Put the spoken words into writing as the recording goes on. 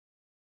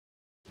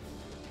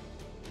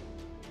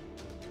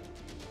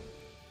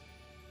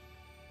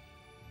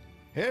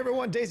Hey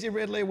everyone, Daisy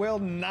Ridley will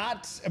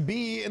not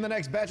be in the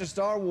next batch of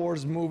Star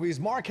Wars movies.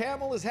 Mark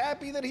Hamill is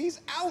happy that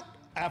he's out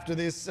after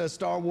this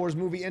Star Wars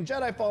movie, and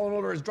Jedi Fallen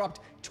Order has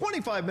dropped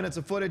 25 minutes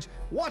of footage.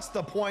 What's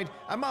the point?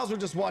 I might as well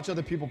just watch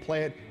other people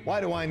play it.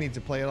 Why do I need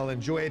to play it? I'll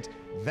enjoy it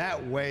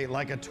that way,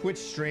 like a Twitch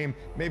stream.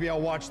 Maybe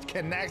I'll watch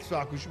Ken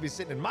Naxock, who should be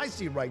sitting in my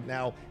seat right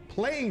now,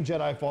 playing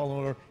Jedi Fallen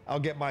Order. I'll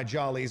get my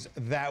jollies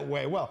that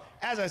way. Well,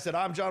 as I said,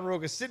 I'm John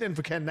Rocha, sitting in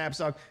for Ken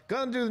Naxock.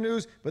 Gonna do the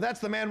news, but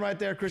that's the man right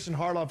there, Kristian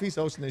Harloff. He's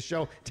hosting this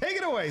show. Take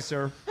it away,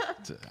 sir.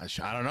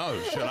 I don't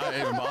know. Should I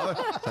even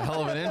bother? It's a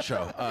hell of an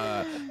intro.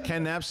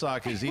 Ken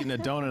Naxock is eating a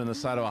donut on the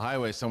side of a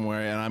highway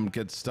somewhere, and I'm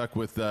get stuck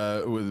with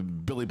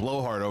Billy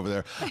Blowhard over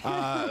there.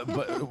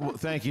 But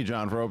thank you,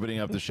 John, for opening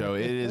up the show.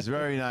 It is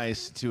very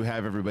nice to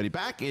have everybody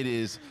back. It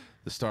is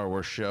the Star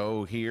Wars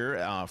show here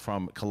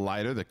from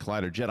Collider, the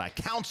Collider Jedi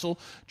Council,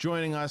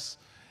 joining us.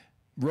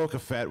 Rocha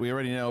Fett, we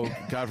already know,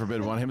 God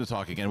forbid, want him to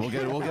talk again. We'll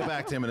get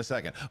back to him in a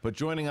second. But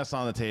joining us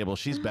on the table,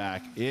 she's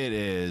back. It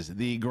is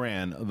the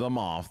Grand, the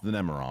Moff, the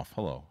Nemiroff.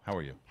 Hello, how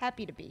are you?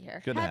 Happy to be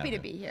here. Good Happy to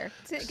be here.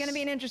 It's going to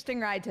be an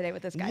interesting ride today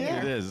with this guy.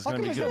 Yeah. It is. It's How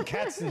going come to be there's no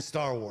good. cats in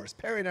Star Wars?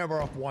 Perri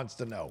Nemiroff wants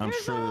to know. I'm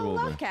There's sure a there will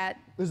love be. cat.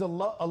 There's a A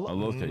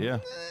little cat, yeah.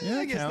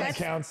 I guess that counts.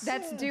 counts.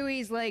 That's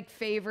Dewey's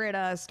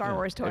favorite Star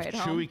Wars toy If at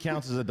home. Chewie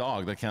counts as a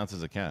dog, that counts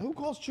as a cat. Who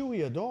calls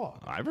Chewie a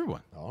dog?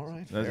 Everyone. All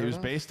right, It fair was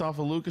enough. based off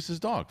of Lucas's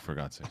dog, for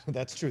God's sake.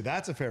 That's true.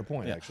 That's a fair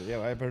point, Yeah. actually. Yeah,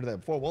 I've heard of that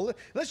before. Well,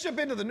 let's jump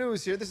into the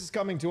news here. This is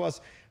coming to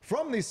us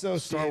from the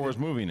Associated... Star Wars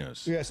movie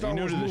news. Yeah, Star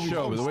You're Wars new to the movie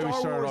show, but the way we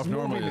Star started Wars off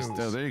normally movie is... news.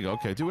 Oh, there you go.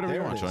 Okay, do whatever you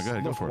There want, it Sean. is. Go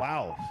ahead, go Look, for it.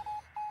 wow.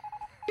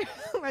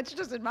 Let's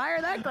just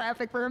admire that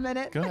graphic for a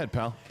minute. Go ahead,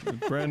 pal.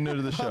 Brand new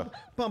to the show.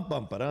 Bum,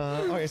 bum, ba-da.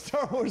 Okay,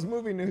 Star Wars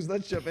movie news.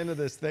 Let's jump into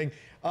this thing.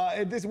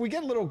 We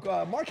get a little...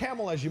 Mark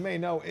Hamill, as you may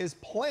know, is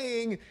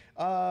playing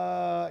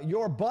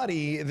your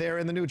buddy there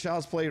in the new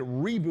Child's Play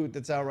reboot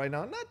that's out right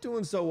now. Not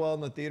doing so well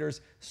in the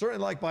theaters.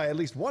 Certainly liked by at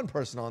least one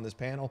person on this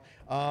panel.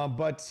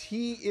 But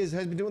he has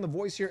been doing the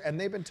voice here, and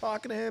they've been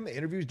talking to him,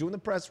 interviews, doing the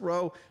press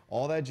row,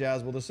 all that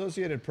jazz. Well, the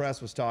Associated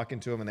Press was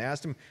talking to him, and they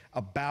asked him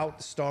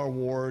about Star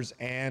Wars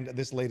and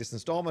this latest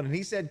installment, and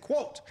he said,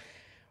 quote,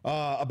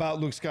 about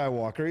Luke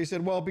Skywalker. He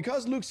said, well,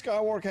 because Luke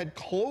Skywalker had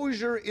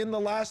closure in the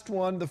last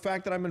one, the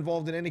fact that I'm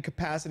involved in any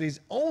capacities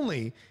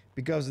only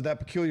because of that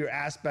peculiar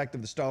aspect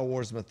of the Star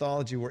Wars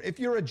mythology where if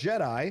you're a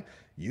Jedi,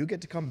 you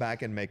get to come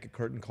back and make a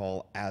curtain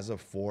call as a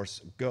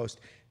Force ghost.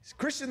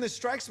 Kristian, this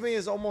strikes me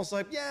as almost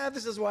like, yeah,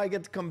 this is why I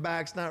get to come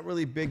back. It's not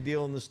really a big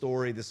deal in the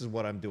story. This is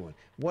what I'm doing.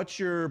 What's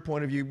your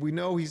point of view? We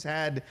know he's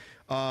had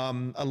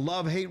a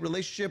love-hate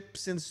relationship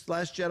since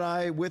Last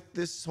Jedi with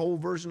this whole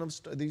version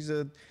of these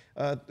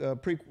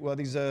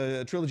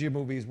trilogy of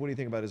movies. What do you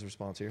think about his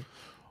response here?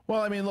 Well,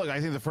 I mean, look, I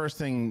think the first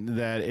thing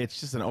that it's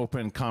just an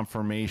open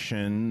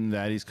confirmation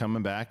that he's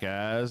coming back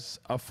as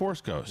a Force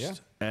ghost. Yeah.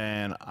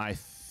 And I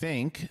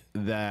think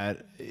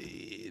that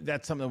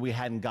that's something that we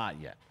hadn't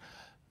got yet.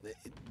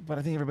 But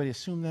I think everybody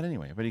assumed that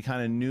anyway. But he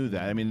kind of knew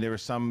that. I mean, there were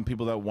some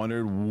people that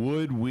wondered,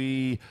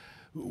 was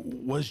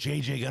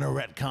JJ going to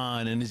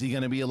retcon, and is he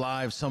going to be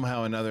alive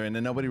somehow or another? And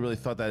then nobody really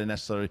thought that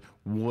necessarily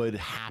would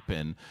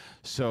happen.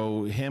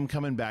 So him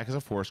coming back as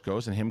a Force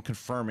ghost and him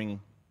confirming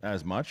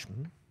as much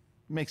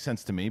makes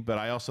sense to me. But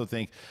I also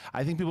think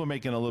people are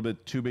making a little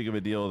bit too big of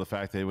a deal of the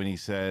fact that when he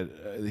said,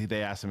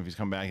 they asked him if he's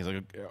come back, he's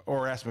like,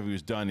 or asked him if he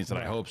was done, he said,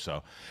 I hope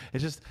so.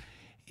 It's just...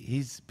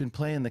 He's been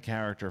playing the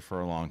character for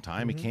a long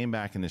time. He came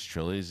back in this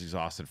trilogy. He's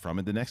exhausted from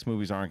it. The next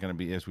movies aren't going to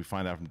be, as we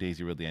find out from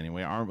Daisy Ridley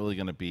anyway, aren't really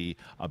going to be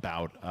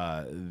about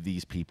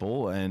these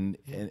people. And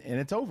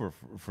it's over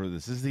for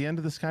this. This is the end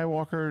of the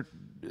Skywalker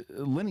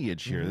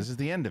lineage here. This is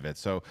the end of it.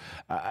 So,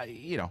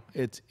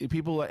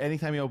 people,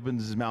 anytime he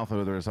opens his mouth,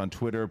 whether it's on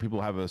Twitter, people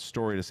have a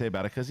story to say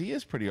about it because he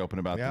is pretty open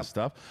about this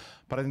stuff.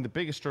 But I think the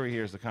biggest story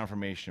here is the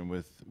confirmation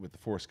with the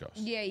Force Ghost.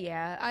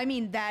 Yeah. I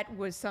mean, that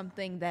was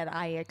something that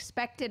I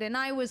expected, and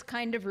I was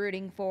kind of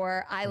rooting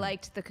for. I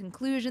liked the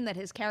conclusion that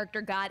his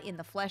character got in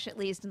the flesh, at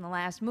least in the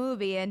last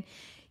movie. And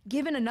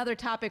given another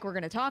topic we're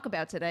going to talk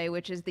about today,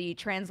 which is the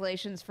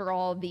translations for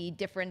all the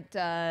different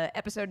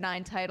Episode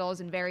 9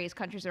 titles in various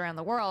countries around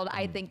the world,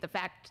 I think the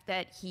fact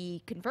that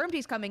he confirmed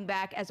he's coming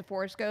back as a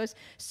Force ghost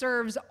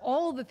serves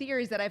all the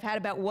theories that I've had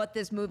about what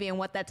this movie and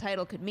what that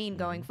title could mean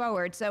going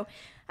forward. So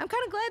I'm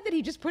kind of glad that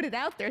he just put it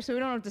out there so we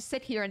don't have to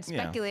sit here and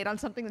speculate on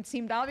something that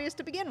seemed obvious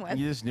to begin with.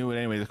 You just knew it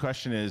anyway. The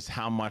question is,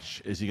 how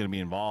much is he going to be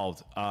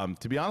involved?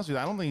 To be honest with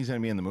you, I don't think he's going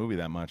to be in the movie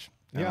that much.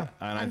 Yeah.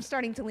 And I'm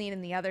starting to lean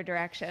in the other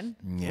direction.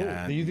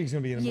 Yeah. You think he's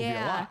going to be in the movie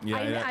a lot?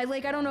 Yeah, I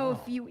don't know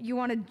if you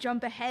want to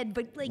jump ahead,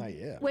 but like Not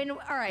yet. when we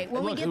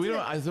get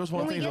to there's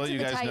one thing to let you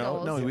guys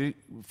know. No,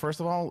 first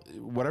of all,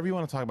 whatever you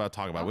want to talk about,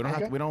 talk about.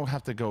 Okay. We don't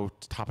have to go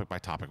topic by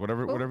topic.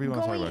 Whatever you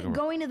want to talk about.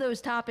 Going to those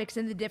topics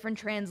in the different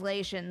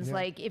translations,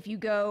 like if you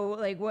go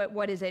like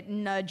what is it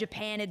in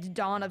Japan? It's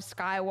Dawn of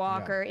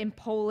Skywalker. In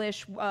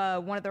Polish,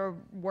 one of the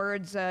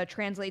words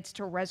translates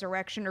to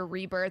resurrection or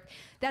rebirth.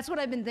 That's what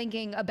I've been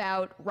thinking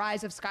about Rise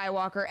Rise of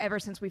Skywalker ever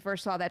since we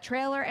first saw that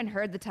trailer and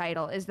heard the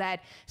title, is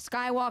that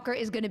Skywalker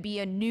is going to be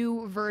a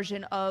new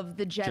version of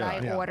the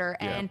Jedi Order.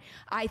 And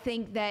I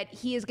think that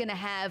he is going to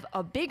have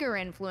a bigger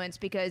influence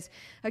because,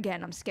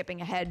 again, I'm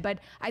skipping ahead, but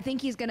I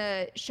think he's going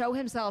to show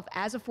himself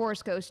as a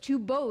Force ghost to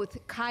both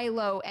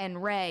Kylo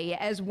and Rey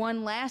as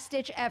one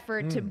last-ditch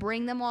effort to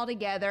bring them all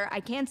together. I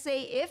can't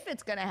say if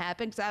it's going to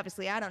happen because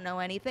obviously I don't know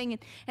anything,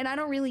 and I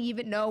don't really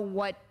even know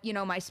what,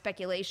 my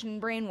speculation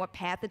brain, what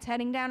path it's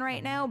heading down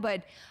right now,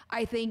 but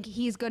I think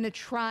he's going to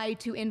try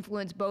to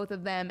influence both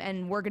of them,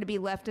 and we're going to be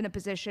left in a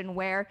position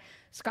where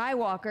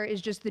Skywalker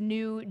is just the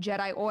new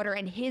Jedi Order,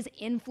 and his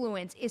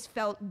influence is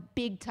felt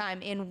big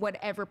time in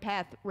whatever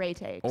path Rey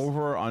takes.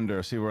 Over or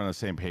under? See, we're on the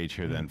same page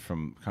here then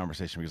from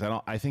conversation,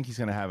 because I think he's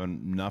going to have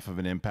enough of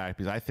an impact,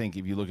 because I think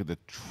if you look at the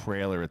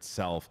trailer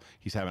itself,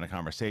 he's having a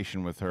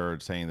conversation with her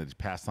saying that he's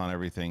passed on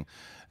everything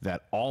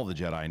that all the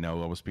Jedi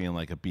know, almost being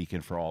like a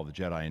beacon for all the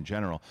Jedi in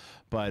general.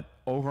 But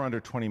over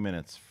under 20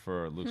 minutes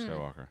for Luke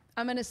Skywalker.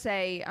 I'm gonna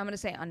say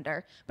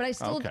under, but I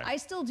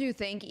still do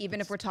think, even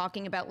if we're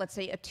talking about, let's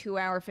say, a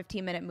 2-hour,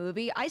 15-minute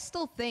movie, I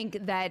still think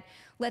that,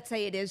 let's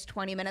say it is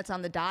 20 minutes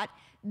on the dot,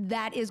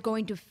 that is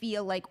going to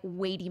feel like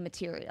weighty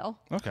material.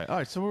 Okay, all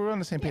right, so we're on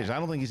the same page. I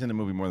don't think he's in the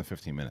movie more than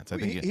 15 minutes. I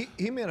think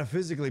he may not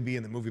physically be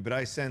in the movie, but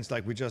I sense,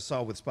 like we just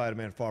saw with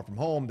Spider-Man Far From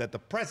Home, that the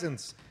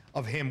presence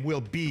of him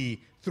will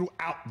be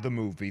throughout the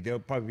movie. They'll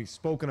probably be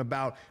spoken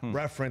about,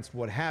 referenced,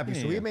 what have you.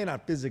 So he may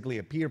not physically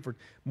appear for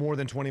more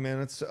than 20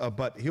 minutes,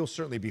 but he'll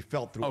certainly be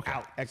felt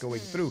throughout, echoing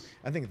through.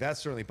 I think that's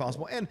certainly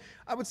possible. And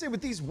I would say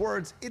with these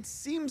words, it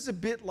seems a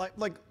bit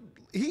like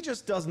he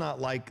just does not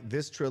like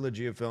this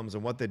trilogy of films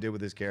and what they did with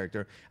his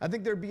character. I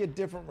think there'd be a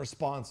different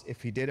response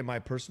if he did, in my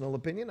personal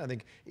opinion. I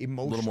think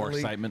emotionally, a little more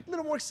excitement, a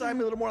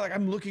little more like,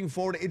 I'm looking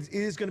forward. It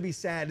is going to be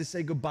sad to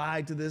say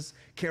goodbye to this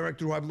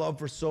character who I've loved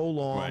for so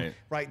long.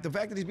 Right. The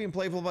fact that he's being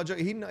playful about Joe,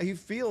 he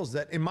feels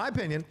that, in my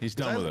opinion, he's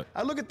done with it.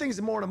 I look at things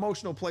in more an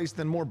emotional place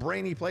than more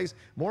brainy place,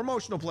 more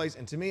emotional place.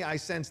 And to me, I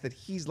sense that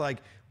he's like,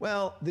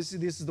 well, this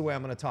is the way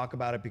I'm going to talk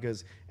about it,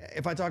 because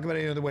if I talk about it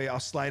any other way, I'll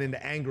slide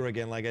into anger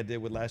again, like I did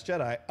with Last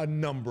Jedi a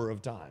number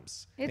of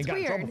times. It's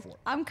weird.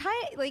 I'm kind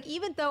of like,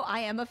 even though I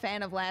am a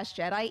fan of Last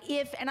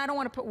Jedi, and I don't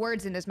want to put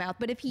words in his mouth,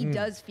 but if he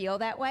does feel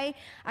that way,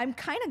 I'm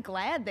kind of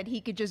glad that he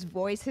could just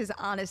voice his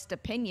honest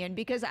opinion,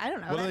 because I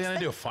don't know. What are they going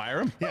to do?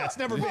 Fire him? Yeah, it's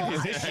never been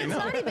his issue. It's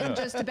not even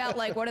just about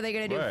like, what are they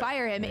going to do?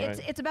 Fire him.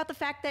 It's about the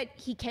fact that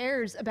he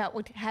cares about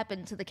what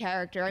happened to the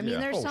character. I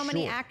mean, there's so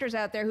many actors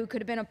out there who could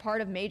have been a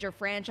part of major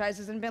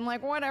franchises and been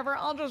like, whatever,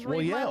 I'll just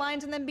read my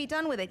lines and then be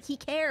done with it. He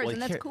cares,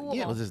 and that's cool.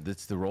 Yeah,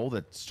 it's the role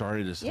that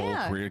started his whole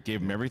career,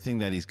 gave him everything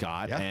that he's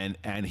got,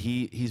 and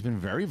he's been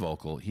very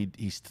vocal.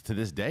 He's to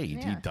this day,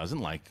 he doesn't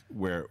like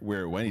where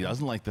it went. He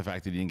doesn't like the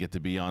fact that he didn't get to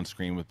be on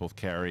screen with both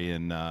Carrie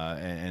and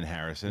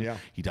Harrison.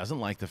 He doesn't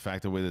like the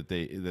fact the way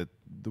that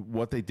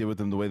what they did with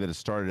him, the way that it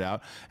started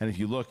out. And if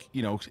you look,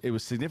 it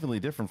was significantly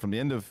different from the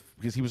end of,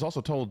 because he was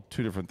also told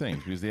two different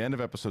things. Because the end of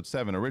episode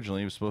 7,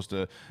 originally he was supposed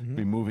to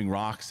be moving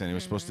rocks, and he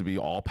was supposed to be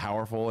all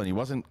powerful, and he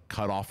wasn't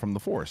cut off from the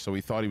Force. So he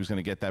thought he was going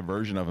to get that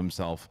version of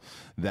himself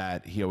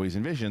that he always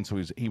envisioned.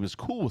 So he was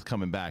cool with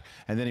coming back.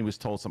 And then he was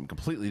told something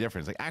completely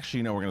different. It's like,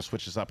 actually, we're going to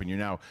switch this up, and you're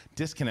now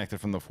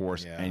disconnected from the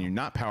Force, and you're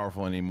not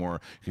powerful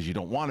anymore because you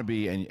don't want to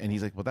be. And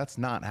he's like, well, that's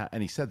not how,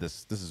 and he said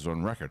this is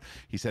on record.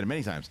 He said it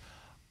many times.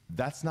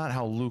 That's not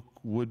how Luke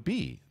would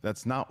be.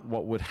 That's not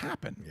what would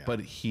happen. But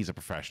he's a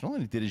professional,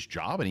 and he did his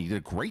job, and he did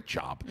a great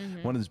job.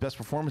 One of his best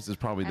performances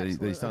probably that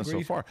he's done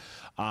so far.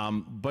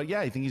 But yeah,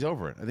 I think he's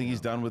over it. I think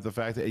he's done with the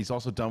fact that he's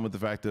also done with the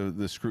fact of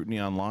the scrutiny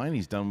online.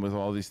 He's done with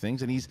all these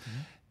things, and he's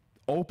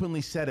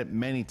openly said it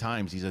many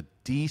times. He's a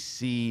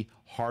DC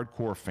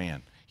hardcore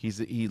fan.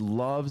 He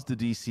loves the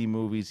DC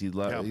movies. He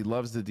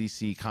loves the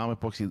DC comic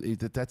books.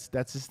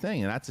 That's his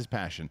thing, and that's his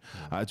passion.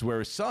 It's where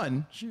his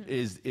son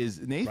is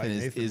Nathan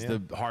is the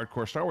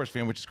hardcore Star Wars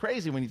fan, which is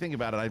crazy when you think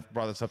about it. I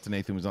brought this up to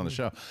Nathan, who was on the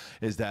show.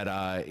 Is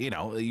that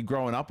you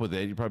growing up with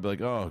it, you're probably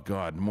like, oh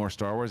God, more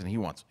Star Wars, and he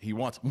wants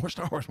more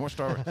Star Wars, more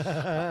Star Wars.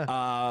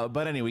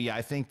 But anyway,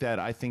 I think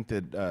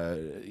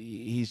that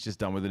he's just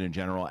done with it in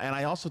general, and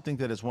I also think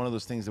that it's one of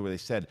those things where they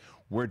said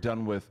we're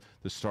done with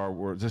the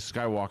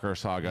Skywalker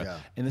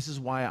saga, and this is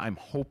why I'm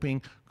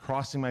hoping,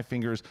 crossing my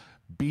fingers,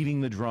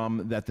 beating the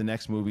drum that the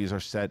next movies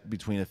are set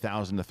between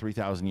 1,000 to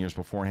 3,000 years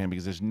beforehand,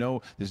 because there's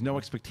no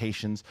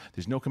expectations,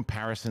 there's no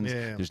comparisons,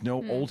 there's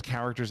no old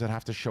characters that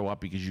have to show up,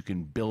 because you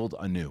can build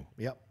anew.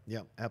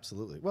 Yep,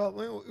 absolutely.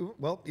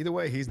 Well, either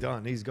way, he's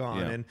done. He's gone,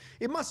 and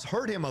it must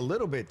hurt him a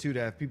little bit too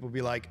to have people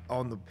be like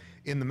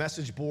in the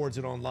message boards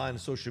and online,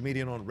 social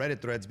media, and on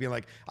Reddit threads, being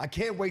like, "I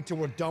can't wait till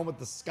we're done with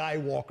the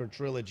Skywalker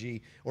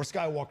trilogy or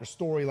Skywalker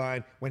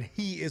storyline," when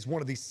he is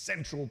one of the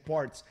central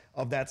parts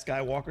of that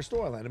Skywalker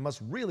storyline. It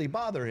must really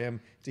bother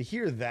him to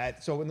hear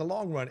that. So in the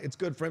long run, it's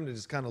good for him to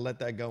just kind of let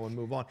that go and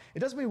move on. It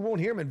doesn't mean we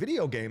won't hear him in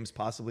video games,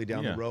 possibly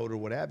down the road or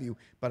what have you,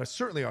 but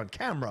certainly on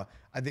camera,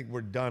 I think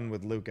we're done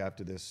with Luke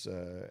after this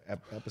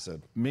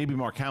episode. Maybe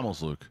Mark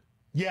Hamill's Luke.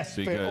 Yes,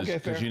 because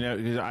fair. you know,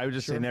 because I would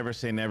just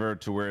say never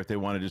to where if they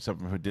want to do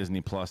something for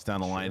Disney Plus down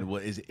the line,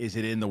 well, is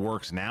it in the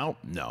works now?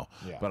 No,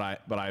 but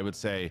I would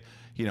say,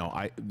 you know,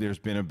 there's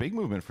been a big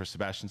movement for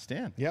Sebastian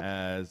Stan. Yep.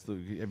 Have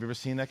you ever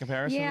seen that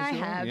comparison? Yeah, I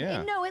have.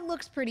 Yeah. No, it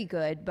looks pretty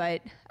good,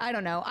 but I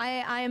don't know.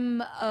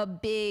 I'm a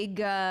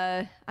big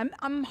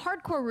I'm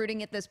hardcore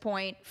rooting at this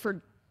point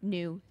for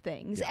new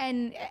things.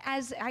 And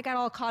as I got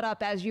all caught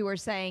up, as you were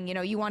saying, you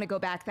know, you want to go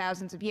back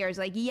thousands of years.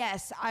 Like,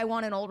 yes, I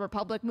want an Old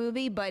Republic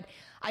movie, but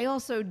I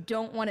also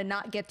don't want to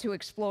not get to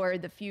explore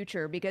the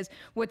future, because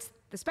what's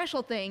the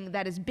special thing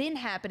that has been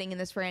happening in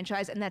this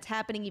franchise, and that's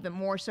happening even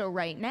more so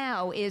right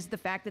now, is the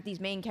fact that these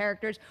main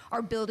characters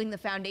are building the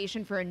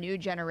foundation for a new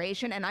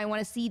generation, and I want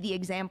to see the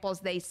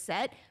examples they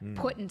set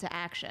put into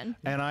action.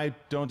 And I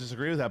don't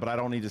disagree with that, but I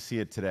don't need to see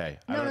it today.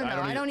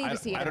 I don't need to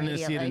see it. I don't need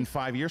to see it in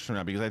 5 years from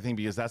now,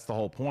 because that's the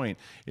whole point,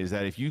 is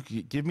that if you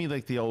give me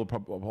like the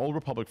Old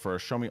Republic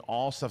first, show me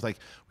all stuff, like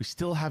we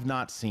still have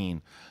not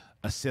seen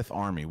a Sith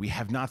army. We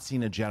have not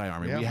seen a Jedi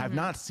army. We have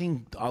not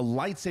seen a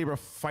lightsaber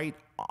fight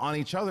on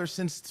each other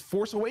since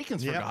Force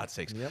Awakens, for God's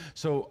sakes.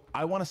 So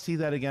I want to see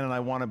that again, and I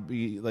want to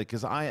be like,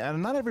 because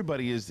and not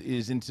everybody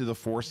is into the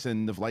Force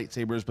and the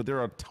lightsabers, but there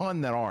are a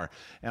ton that are,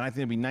 and I think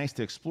it'd be nice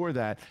to explore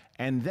that.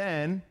 And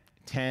then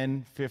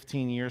 10,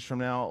 15 years from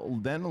now,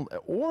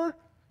 or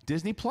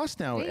Disney Plus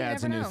now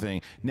adds a new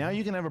thing. Now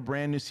you can have a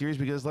brand new series,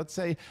 because let's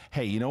say,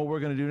 hey, you know what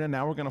we're going to do now?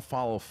 Now we're going to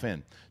follow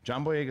Finn.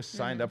 John Boyega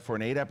signed up for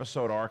an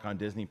 8-episode arc on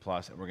Disney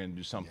Plus, and we're going to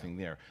do something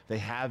there. They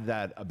have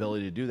that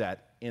ability to do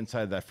that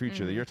inside that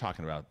future that you're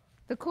talking about.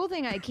 The cool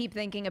thing I keep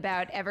thinking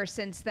about ever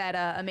since that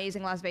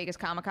amazing Las Vegas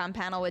Comic-Con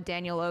panel with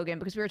Daniel Logan,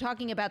 because we were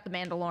talking about The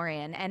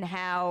Mandalorian and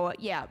how,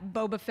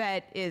 Boba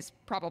Fett is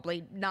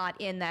probably not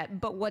in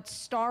that, but what's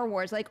Star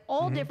Wars, like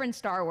all different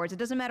Star Wars, it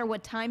doesn't matter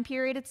what time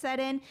period it's set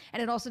in,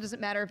 and it also doesn't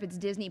matter if it's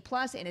Disney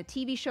Plus in a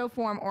TV show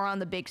form or on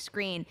the big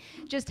screen,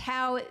 just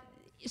how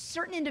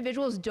certain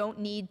individuals don't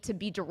need to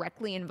be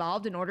directly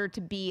involved in order to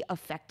be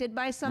affected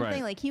by something.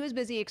 Right. Like, he was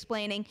busy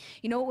explaining,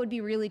 you know what would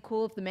be really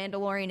cool if The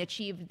Mandalorian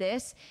achieved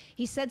this?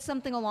 He said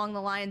something along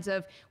the lines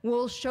of,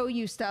 we'll show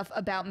you stuff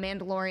about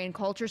Mandalorian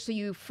culture so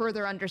you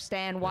further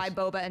understand why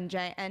Boba and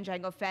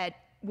Jango Fett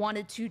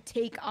wanted to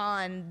take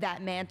on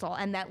that mantle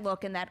and that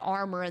look and that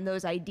armor and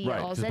those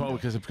ideals.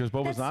 Right, because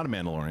Boba's not a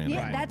Mandalorian.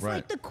 Yeah, that's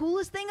like the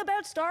coolest thing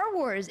about Star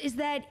Wars, is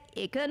that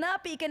it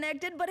cannot be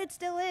connected, but it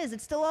still is. It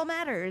still all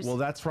matters. Well,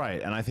 that's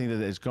right. And I think that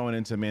it's going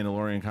into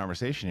Mandalorian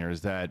conversation here, is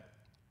that,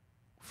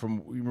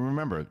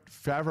 remember,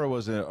 Favreau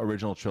was an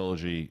original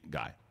trilogy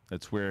guy.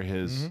 That's where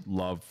his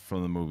love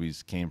from the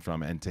movies came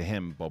from. And to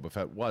him, Boba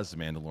Fett was the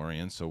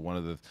Mandalorian. So one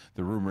of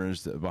the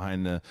rumors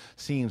behind the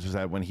scenes was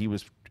that when he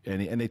was,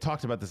 and they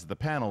talked about this at the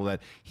panel,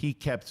 that he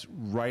kept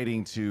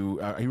writing to,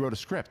 he wrote a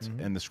script,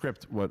 and the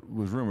script, what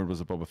was rumored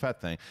was a Boba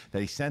Fett thing,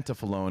 that he sent to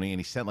Filoni, and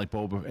he sent like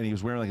and he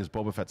was wearing like his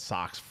Boba Fett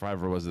socks,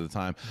 Favreau was at the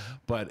time,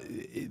 but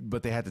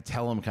they had to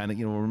tell him kind of,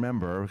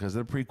 remember, because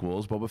they're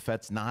prequels, Boba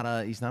Fett's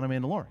he's not a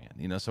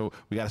Mandalorian, so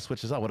we got to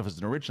switch this up. What if it's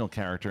an original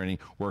character, and he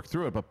worked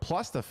through it? But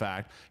plus the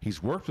fact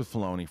he's worked with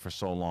Filoni for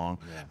so long,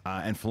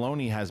 and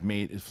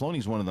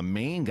Filoni's one of the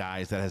main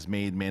guys that has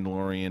made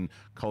Mandalorian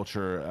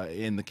culture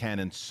in the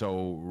canon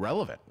so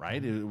relevant,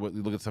 right?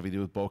 Look at stuff he did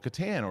with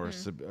Bo-Katan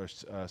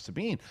or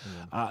Sabine,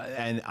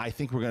 and I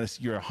think you're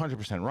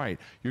 100% right.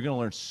 You're going to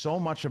learn so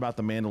much about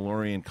the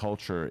Mandalorian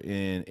culture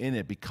in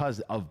it because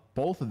of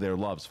both of their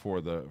loves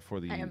for the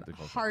I am the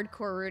culture.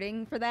 hardcore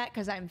rooting for that,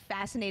 because I'm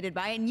fascinated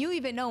by it. And you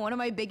even know, one of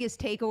my biggest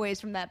takeaways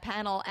from that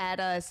panel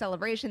at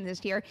Celebration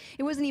this year,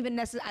 it wasn't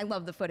even I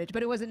love the footage,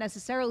 but it wasn't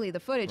necessarily the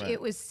footage. Right. It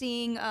was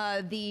seeing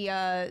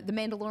the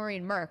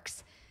Mandalorian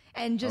mercs.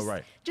 And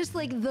just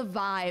like the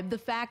vibe, the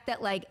fact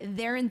that like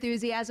their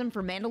enthusiasm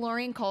for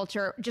Mandalorian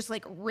culture just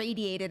like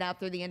radiated out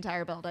through the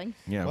entire building.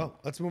 Yeah. Well,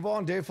 let's move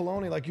on. Dave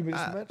Filoni, like you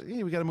just meant.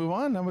 Yeah, we got to move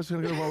on. I'm just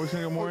going to go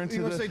more into.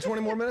 You want to say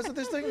 20 more minutes of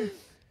this thing?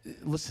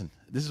 Listen,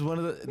 this is one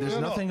of the. There's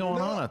nothing going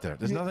on out there.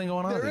 There's nothing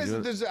going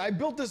on. I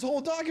built this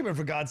whole document,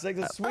 for God's sake.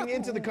 Let's swing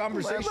into the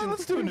conversation.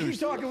 Let's do a new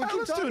show.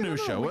 Let's do a new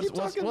show.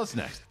 What's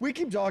next? We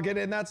keep talking,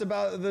 and that's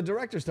about the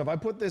director stuff. I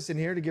put this in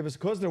here to give us,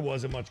 because there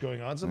wasn't much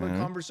going on, some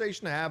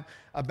conversation to have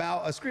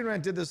about. Screen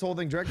Rant did this whole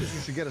thing. Directors who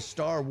should get a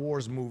Star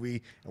Wars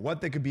movie and what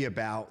they could be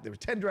about. There were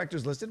 10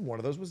 directors listed. One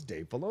of those was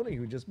Dave Filoni,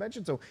 who we just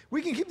mentioned. So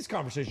we can keep this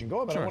conversation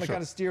going, but I want to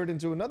kind of steer it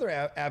into another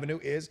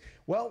avenue.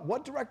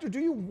 What director do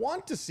you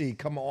want to see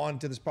come on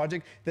to this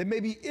project that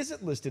maybe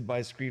isn't listed by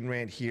Screen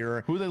Rant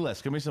here? Who they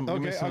list? Give me some.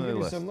 Okay, I'll give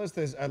you some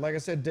lists. Like I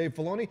said, Dave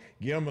Filoni,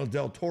 Guillermo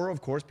del Toro,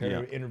 of course.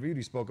 Perri interviewed.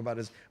 He spoke about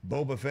his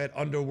Boba Fett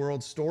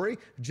underworld story.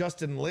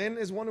 Justin Lin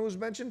is one who was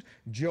mentioned.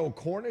 Joe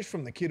Cornish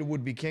from The Kid Who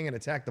Would Be King and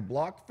Attack the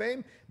Block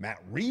fame. Matt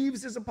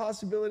Reeves is a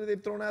possibility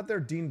they've thrown out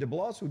there. Dean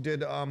DeBlois, who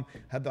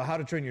had the How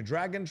to Train Your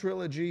Dragon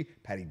trilogy.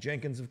 Patty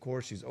Jenkins, of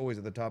course. She's always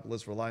at the top of the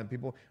list for Lion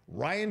people.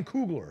 Ryan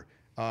Coogler.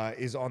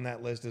 is on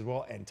that list as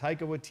well, and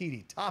Taika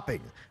Waititi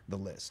topping the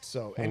list.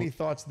 So any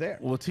thoughts there?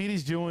 Well,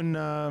 Waititi's doing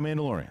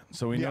Mandalorian,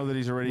 so we know that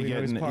he's already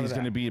he's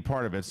going to be a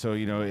part of it. So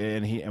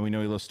and we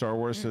know he loves Star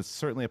Wars, so it's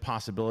certainly a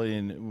possibility,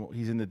 and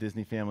he's in the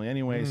Disney family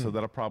anyway, so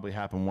that'll probably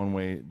happen one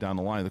way down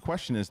the line. The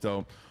question is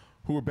though,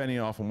 who are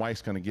Benioff and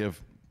Weiss going to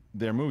give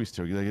their movies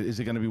to? Like, is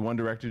it going to be one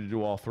director to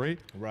do all three?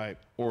 Right.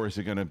 Or is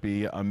it going to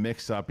be a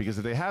mix-up? Because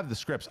if they have the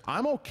scripts,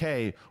 I'm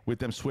okay with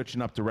them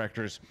switching up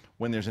directors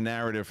when there's a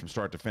narrative from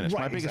start to finish.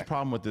 My biggest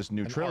problem with this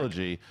new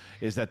trilogy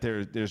is that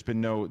there's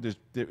been no,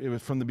 it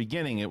was from the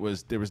beginning, there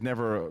was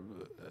never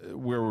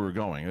where we were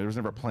going. There was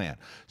never a plan.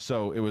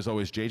 So it was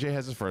always JJ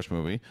has his first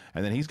movie,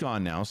 and then he's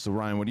gone now. So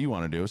Ryan, what do you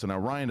want to do? So now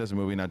Ryan does a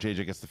movie. Now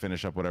JJ gets to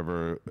finish up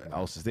whatever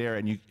else is there,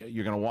 and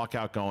you're going to walk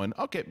out going,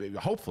 okay,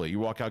 hopefully you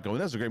walk out going,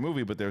 that's a great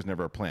movie, but there's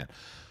never a plan.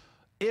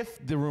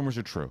 If the rumors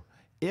are true,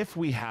 if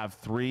we have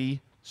 3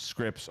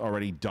 scripts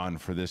already done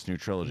for this new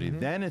trilogy,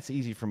 then it's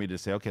easy for me to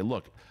say, okay,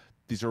 look,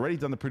 these are already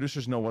done. The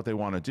producers know what they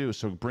want to do.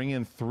 So bring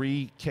in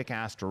 3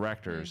 kick-ass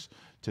directors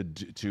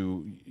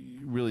to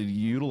really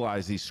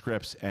utilize these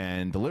scripts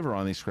and deliver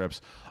on these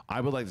scripts.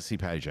 I would like to see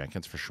Patty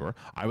Jenkins for sure.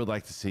 I would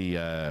like to see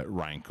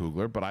Ryan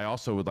Coogler, but I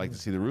also would like to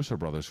see the Russo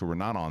brothers, who were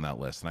not on that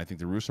list. And I think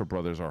the Russo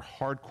brothers are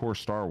hardcore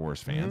Star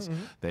Wars fans.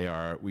 They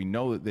are. We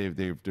know that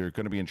they're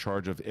going to be in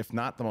charge of, if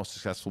not the most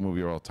successful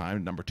movie of all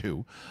time, number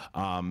 2.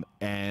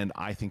 And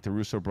I think the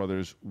Russo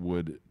brothers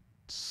would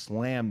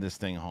slam this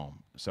thing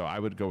home. So I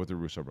would go with the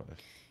Russo brothers.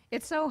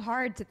 It's so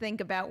hard to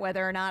think about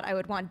whether or not I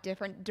would want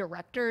different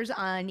directors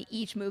on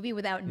each movie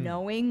without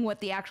knowing what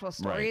the actual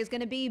story is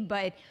going to be.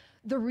 But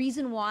the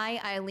reason why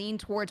I lean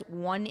towards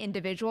one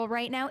individual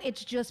right now,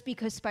 it's just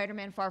because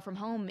Spider-Man Far From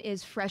Home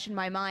is fresh in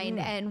my mind,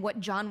 and what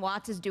John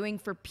Watts is doing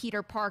for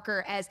Peter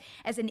Parker as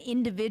an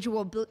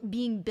individual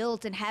being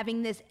built and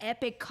having this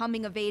epic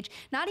coming of age,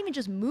 not even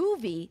just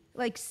movie,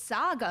 like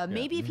saga.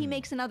 Maybe if he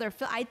makes another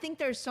film, I think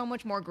there's so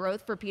much more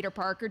growth for Peter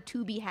Parker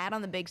to be had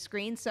on the big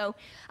screen. So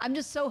I'm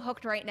just so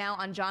hooked right now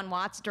on John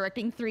Watts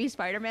directing 3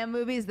 Spider-Man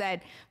movies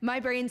that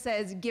my brain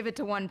says give it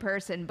to one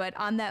person. But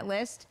on that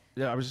list,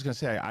 yeah, I was just going to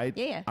say,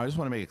 I just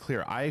want to make it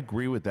clear. I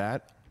agree with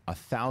that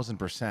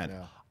 1,000%.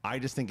 Yeah. I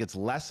just think it's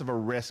less of a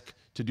risk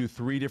to do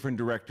 3 different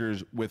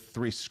directors with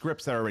 3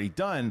 scripts that are already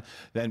done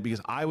than, because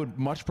I would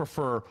much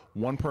prefer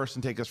one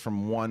person take us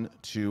from 1,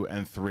 2,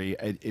 and 3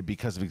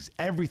 because of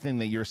everything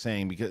that you're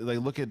saying. Because like,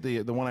 look at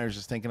the one I was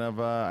just thinking of.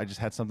 I just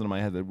had something in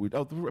my head that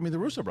the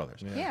Russo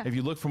brothers. Yeah. If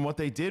you look from what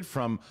they did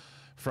from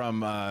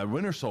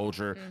Winter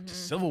Soldier to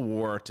Civil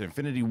War to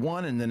Infinity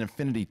 1 and then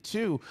Infinity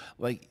 2,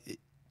 like,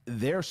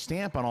 their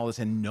stamp on all this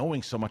and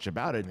knowing so much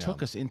about it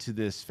took us into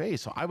this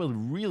phase. So I would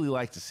really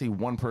like to see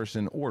one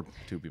person or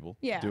 2 people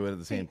do it at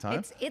the same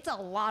time. It's a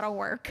lot of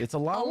work. It's a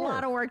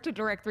lot of work to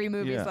direct 3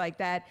 movies like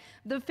that.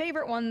 The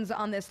favorite ones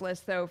on this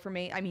list, though, for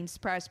me, I mean,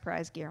 surprise,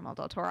 surprise, Guillermo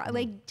del Toro.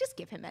 Like, just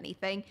give him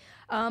anything.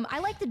 I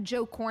like the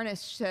Joe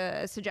Cornish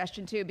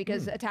suggestion, too,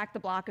 because Attack the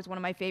Block is one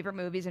of my favorite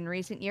movies in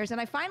recent years.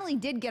 And I finally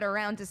did get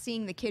around to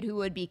seeing The Kid Who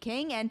Would Be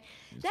King. And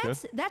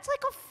that's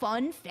like a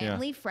fun,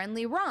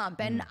 family-friendly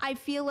romp. And I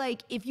feel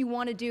like if you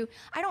want to do,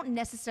 I don't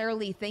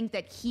necessarily think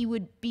that he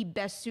would be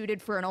best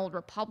suited for an Old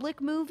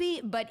Republic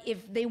movie, but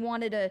if they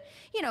wanted to,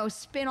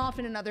 spin off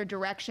in another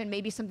direction,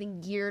 maybe something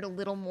geared a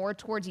little more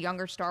towards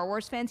younger Star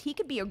Wars fans, he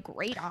could be a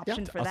great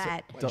option for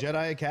that.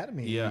 Jedi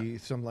Academy,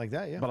 something like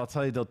that, But I'll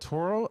tell you, Del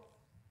Toro,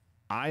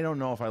 I don't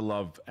know if I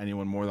love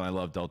anyone more than I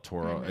love Del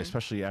Toro,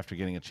 especially after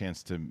getting a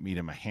chance to meet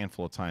him a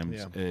handful of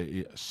times.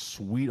 A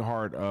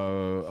sweetheart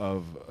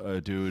of a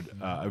dude,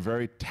 a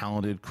very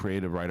talented,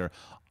 creative writer.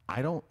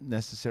 I don't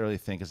necessarily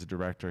think as a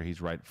director he's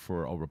right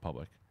for Old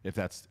Republic, if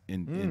that's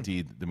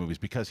indeed the movies.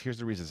 Because here's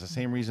the reason. It's the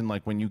same reason,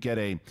 like when you get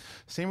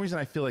same reason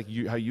I feel like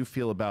how you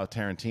feel about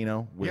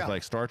Tarantino with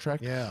like Star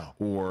Trek,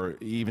 or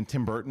even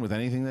Tim Burton with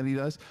anything that he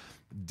does.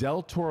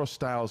 Del Toro's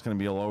style is going to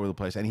be all over the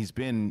place, and he's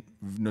been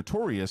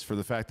notorious for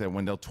the fact that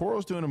when Del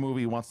Toro's doing a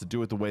movie, he wants to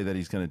do it the way that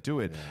he's going to do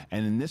it.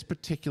 And in this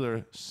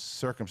particular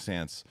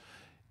circumstance,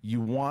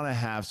 you want to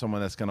have someone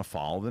that's going to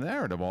follow the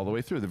narrative all the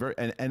way through.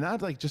 And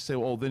not like just say,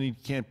 well, then he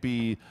can't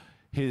be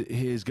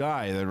his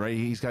guy, right?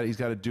 He's got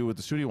to do what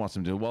the studio wants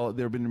him to do. Well,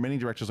 there have been many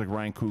directors like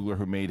Ryan Coogler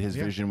who made his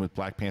vision with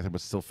Black Panther,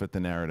 but still fit the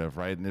narrative,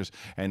 right? And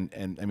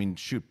and I mean,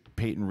 shoot,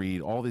 Peyton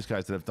Reed, all these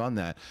guys that have done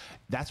that.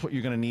 That's what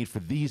you're going to need for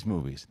these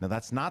movies. Now,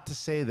 that's not to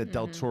say that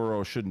Del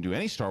Toro shouldn't do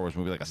any Star Wars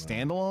movie, like a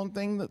standalone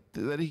thing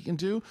that he can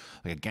do,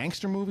 like a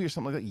gangster movie or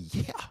something like that.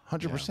 Yeah,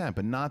 100%,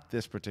 but not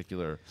this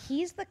particular.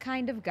 He's the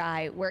kind of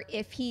guy where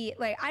if he,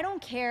 I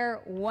don't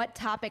care what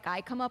topic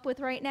I come up with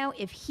right now,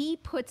 if he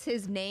puts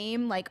his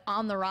name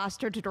on the roster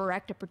roster to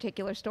direct a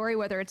particular story,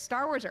 whether it's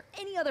Star Wars or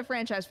any other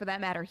franchise for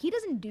that matter, he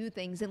doesn't do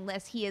things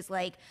unless he is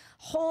like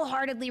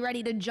wholeheartedly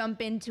ready to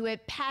jump into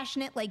it,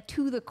 passionate like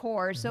to the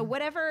core. So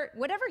whatever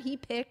he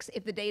picks,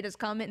 if the day does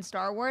come in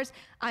Star Wars,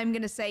 I'm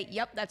gonna say,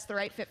 yep, that's the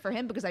right fit for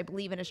him because I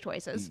believe in his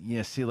choices.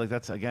 Yeah, see, like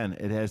that's, again,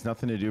 it has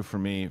nothing to do for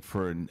me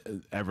for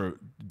ever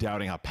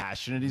doubting how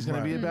passionate he's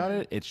going to be about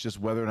it. It's just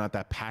whether or not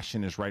that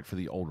passion is right for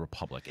the Old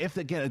Republic. If,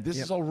 again, this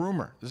is all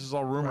rumor. This is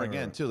all rumor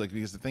again, too. Like,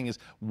 because the thing is,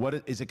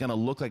 is it going to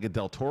look like a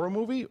Del Toro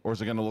movie or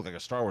is it going to look like a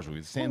Star Wars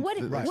movie? The same. What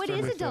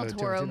is a Del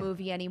Toro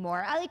movie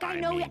anymore?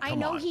 I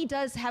know he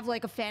does have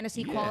like a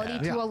fantasy quality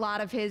to a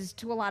lot of his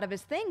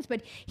things,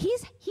 but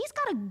he's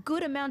got a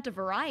good amount of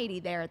variety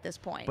there at this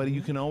point. But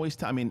you can always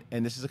tell. I mean,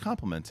 and this is a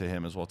compliment to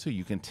him as well, too.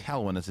 You can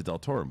tell when it's a Del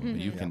Toro movie.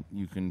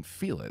 You can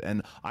feel it.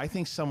 And I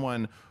think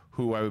someone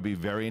who I would be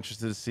very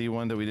interested to see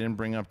one that we didn't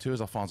bring up too is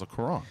Alfonso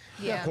Cuarón.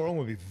 Yeah, Cuarón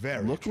would be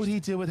very Look what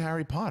he did with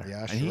Harry Potter.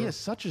 Yeah, and he has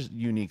such a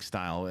unique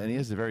style, and he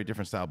has a very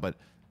different style, but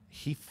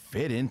he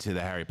fit into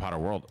the Harry Potter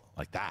world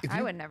like that.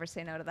 I would never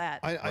say no to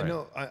that.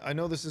 I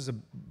know this is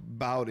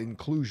about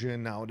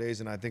inclusion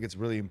nowadays, and I think it's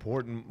really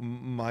important.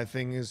 My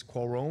thing is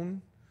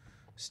Cuarón,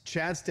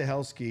 Chad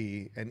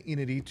Stahelski, and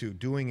Inarritu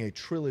doing a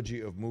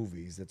trilogy of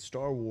movies that's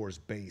Star Wars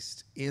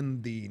based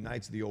in the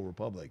Knights of the Old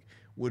Republic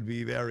would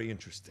be very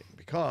interesting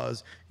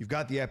because you've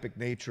got the epic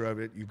nature of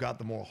it, you've got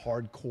the more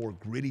hardcore,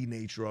 gritty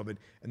nature of it,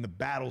 and the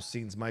battle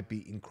scenes might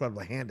be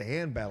incredible.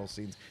 Hand-to-hand battle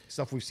scenes,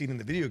 stuff we've seen in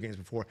the video games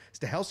before.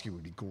 Stahelski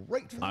would be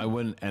great for that. I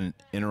wouldn't, and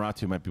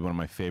Inarritu might be one of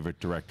my favorite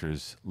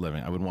directors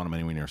living. I wouldn't want him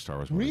anywhere near a Star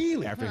Wars movie.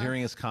 Really? After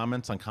hearing his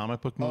comments on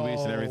comic book movies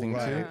and everything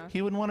too,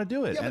 he wouldn't want to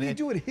do it. Yeah, but he'd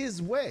do it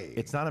his way.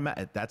 It's not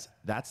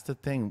that's the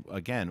thing,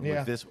 again,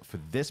 with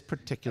this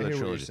particular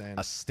trilogy.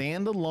 A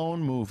standalone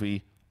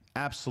movie.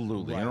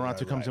 Absolutely.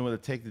 Inarritu comes in with a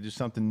take to do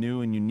something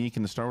new and unique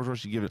in the Star Wars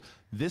verse. You give it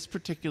this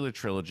particular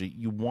trilogy.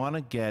 You want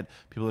to get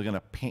people that are going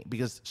to paint,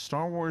 because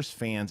Star Wars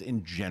fans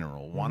in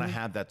general want to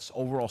have that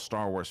overall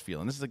Star Wars feel.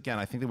 And this is, again,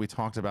 I think that we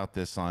talked about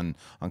this on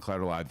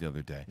Collider Live the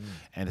other day.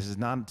 And this is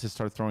not to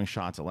start throwing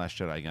shots at Last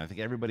Jedi again. I think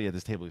everybody at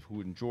this table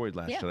who enjoyed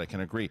Last Jedi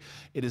can agree.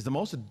 It is the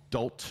most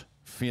adult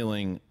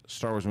feeling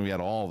Star Wars movie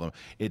out of all of them.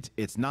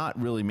 It's not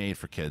really made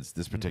for kids,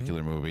 this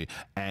particular movie,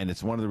 and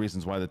it's one of the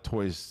reasons why the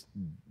toys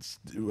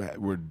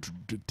were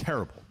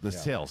terrible. The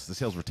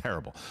sales were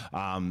terrible,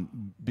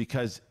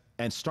 because.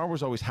 And Star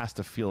Wars always has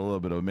to feel a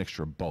little bit of a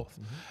mixture of both.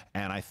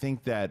 And I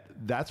think that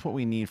that's what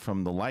we need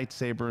from the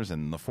lightsabers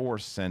and the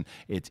Force. And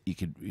it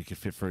could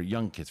fit for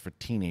young kids, for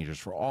teenagers,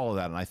 for all of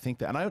that. And I think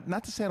that, and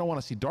not to say I don't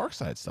want to see dark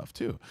side stuff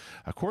too.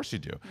 Of course you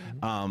do.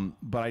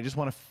 But I just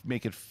want to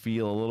make it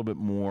feel a little bit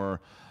more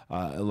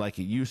like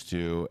it used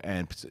to,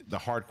 and the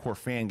hardcore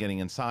fan getting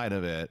inside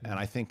of it. And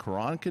I think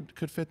Cuarón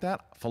could fit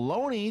that.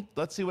 Filoni,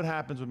 let's see what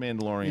happens with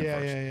Mandalorian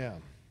first. Yeah.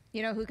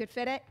 You know who could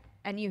fit it?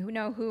 And you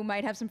know who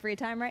might have some free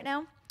time right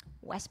now?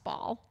 Wes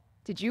Ball.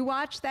 Did you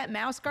watch that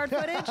mouse guard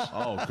footage?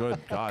 Oh, good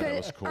God, that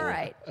was cool. All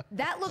right,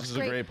 that looks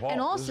great. Great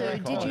and also,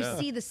 did you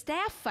see the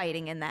staff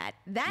fighting in that?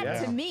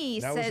 That to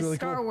me says really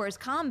Star Wars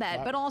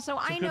combat. But also,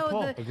 I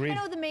know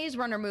the Maze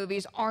Runner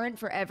movies aren't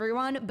for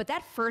everyone, but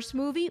that first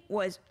movie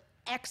was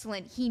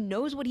excellent. He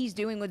knows what he's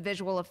doing with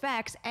visual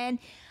effects, and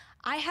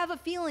I have a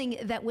feeling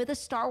that with a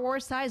Star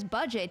Wars-sized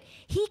budget,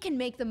 he can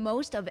make the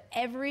most of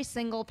every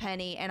single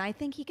penny, and I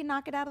think he can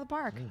knock it out of the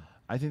park.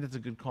 I think that's a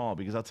good call,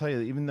 because I'll tell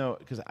you, even though,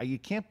 because you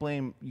can't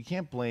blame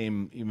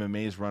even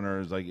Maze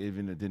Runners, like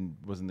even it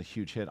wasn't the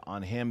huge hit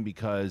on him,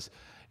 because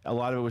a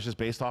lot of it was just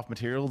based off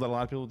material that a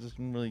lot of people just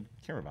didn't really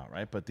care about,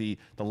 right? But the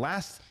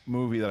last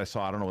movie that I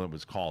saw, I don't know what it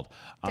was called.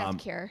 Death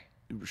Cure.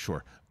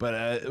 Sure,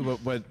 but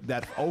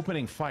that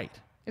opening fight.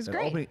 It's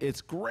great.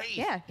 It's great.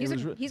 Yeah,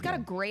 he's got a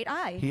great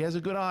eye. He has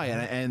a good eye,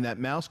 and that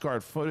mouse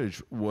guard footage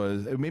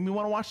it made me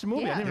want to watch the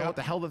movie. I didn't know what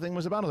the hell the thing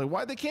was about. I was like,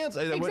 why'd they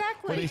cancel it?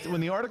 Exactly. When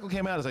the article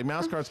came out, it's like,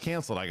 mouse guard's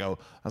canceled. I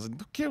was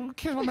like, who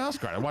cares about mouse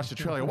guard? I watched the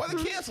trailer. I go, why'd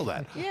they cancel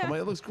that? I'm like,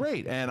 it looks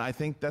great. And I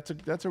think that's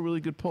a really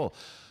good pull.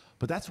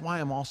 But that's why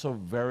I'm also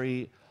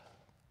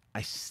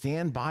I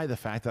stand by the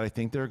fact that I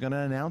think they're going to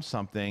announce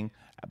something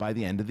by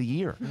the end of the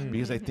year,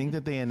 because I think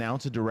that they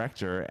announce a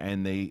director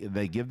and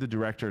they give the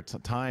director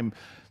time.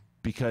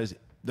 Because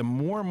the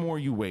more and more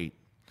you wait,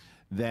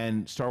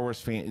 then Star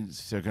Wars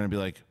fans are going to be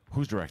like,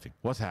 who's directing?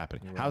 What's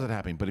happening? Right. How's it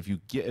happening? But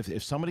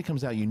if somebody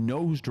comes out, you know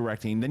who's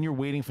directing, then you're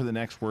waiting for the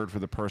next word for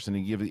the person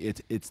to give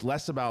it. It's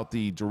less about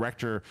the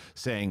director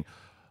saying,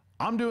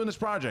 I'm doing this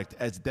project,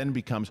 as it then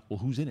becomes, well,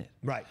 who's in it?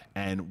 Right.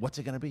 And what's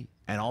it going to be?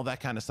 And all that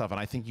kind of stuff. And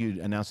I think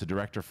you announce the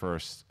director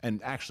first, and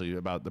actually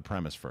about the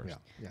premise first.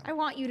 Yeah. I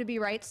want you to be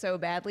right so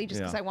badly, just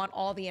because I want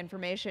all the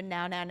information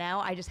now.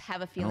 I just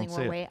have a feeling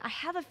I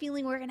have a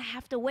feeling we're going to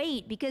have to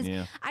wait, because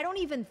I don't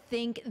even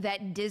think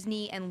that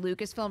Disney and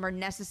Lucasfilm are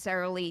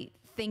necessarily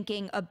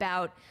thinking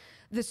about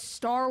the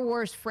Star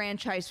Wars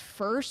franchise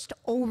first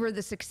over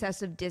the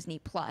success of Disney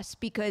Plus,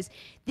 because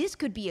this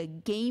could be a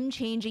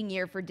game-changing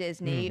year for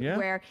Disney,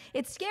 where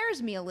it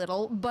scares me a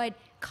little, but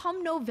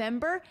come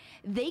November,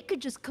 they could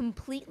just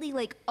completely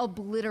like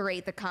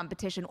obliterate the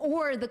competition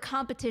or the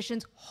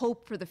competition's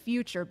hope for the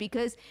future.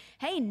 Because,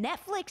 hey,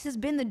 Netflix has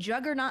been the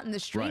juggernaut in the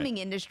streaming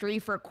industry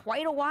for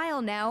quite a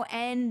while now.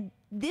 And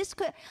this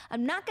could,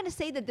 I'm not going to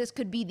say that this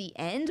could be the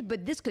end,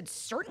 but this could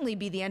certainly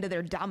be the end of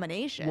their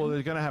domination. Well,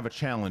 they're going to have a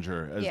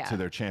challenger to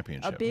their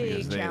championship. A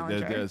big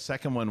challenger. The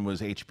second one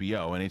was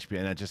HBO,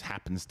 and that just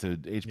happens to,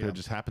 HBO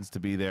just happens to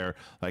be there,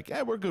 like,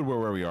 we're good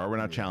where we are. We're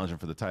not challenging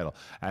for the title.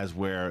 As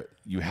where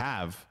you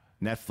have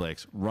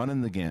Netflix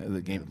running the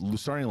game,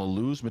 starting to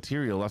lose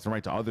material left and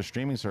right to other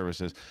streaming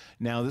services.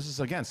 Now, this is,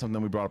 again, something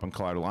we brought up on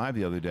Collider Live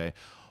the other day.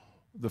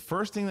 The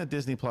first thing that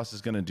Disney Plus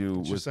is going to do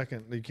was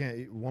second. You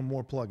can't one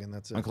more plug in.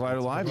 That's it. On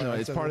Collider Live,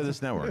 it's part of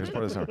this network. It's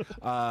part of this network.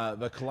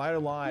 But Collider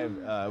Live,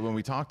 when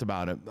we talked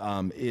about it,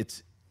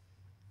 it's.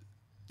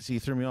 See, you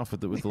threw me off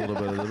with a little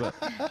bit of the.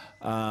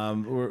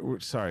 We're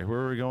sorry. Where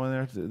were we going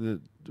there?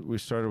 We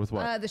started with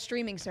what? The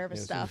streaming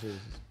service stuff.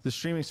 The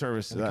streaming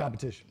service. The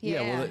competition.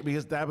 Yeah, well,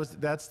 because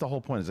that's the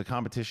whole point. Is the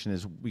competition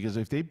is because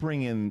if they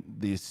bring in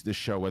this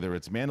show, whether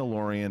it's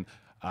Mandalorian,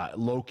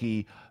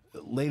 Loki,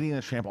 Lady and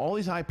the Tramp, all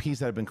these IPs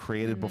that have been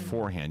created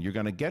beforehand, you're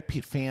going to get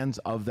fans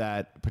of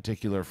that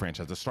particular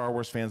franchise, the Star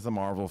Wars fans, the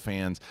Marvel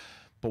fans.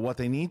 But what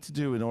they need to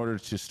do in order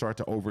to start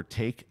to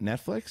overtake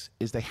Netflix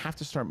is they have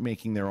to start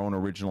making their own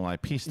original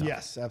IP stuff.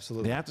 Yes,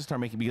 absolutely. They have to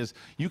start making, because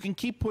you can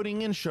keep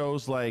putting in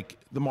shows like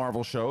the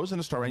Marvel shows and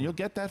the Star Wars, and you'll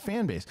get that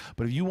fan base.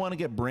 But if you want to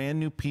get brand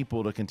new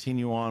people to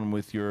continue on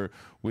with your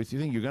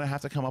thing, you're going to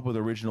have to come up with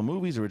original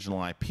movies,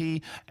 original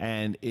IP,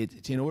 and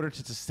in order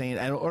to sustain,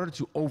 in order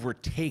to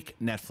overtake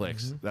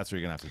Netflix, that's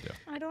what you're going to have to do.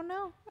 I don't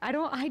know.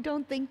 I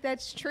don't think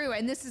that's true.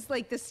 And this is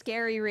like the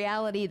scary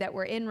reality that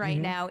we're in right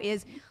now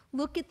is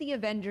look at the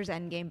Avengers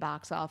Endgame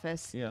box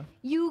office. Yeah.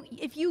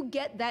 If you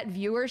get that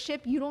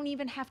viewership, you don't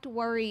even have to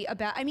worry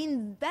about, I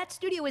mean, that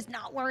studio is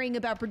not worrying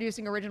about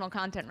producing original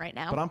content right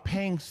now. But I'm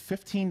paying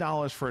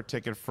 $15 for a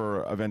ticket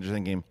for Avengers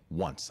Endgame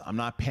once. I'm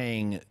not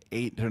paying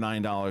 $8 to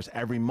 $9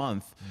 every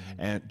month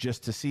and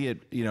just to see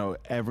it,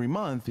 every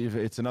month. If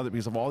it's another,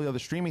 because of all the other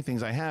streaming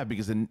things I have,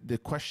 because the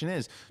question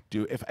is,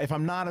 if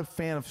I'm not a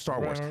fan of Star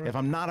Wars, if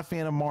I'm not a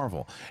fan of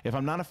Marvel, if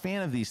I'm not a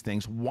fan of these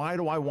things, why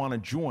do I want to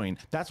join?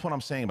 That's what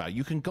I'm saying about it.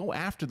 You can go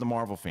after the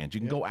Marvel fans, you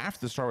can go after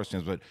the Star Wars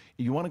fans, but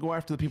you want to go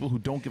after the people who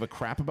don't give a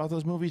crap about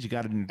those movies, you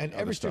got to do And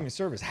every streaming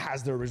service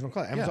has their original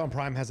content. Amazon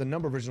Prime has a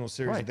number of original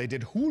series that they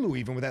did. Hulu,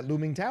 even with that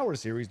Looming Tower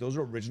series, those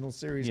are original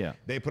series.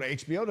 They put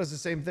HBO does the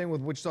same thing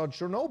with Wichita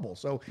Chernobyl.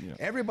 So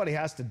everybody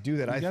has to do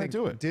that. I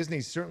think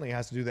Disney certainly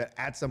has to do that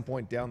at some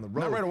point down the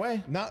road. Not right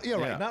away.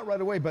 Not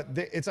right away. But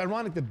it's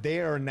ironic that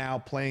they are now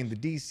playing the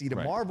DC to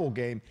Marvel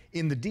game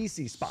in the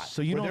DC spot.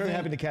 So you don't they're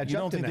having to catch up. You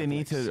don't think they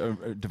need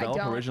to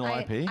develop original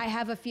IP? I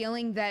have a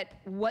feeling that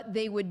what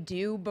they would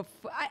do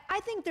before, I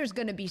think there's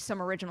going to be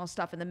some original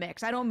stuff in the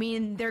mix. I don't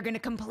mean they're going to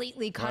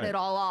completely cut it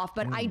all off,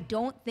 but I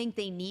don't think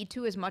they need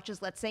to as much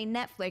as, let's say,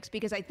 Netflix,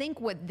 because I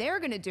think what they're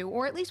going to do,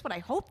 or at least what I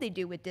hope they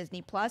do with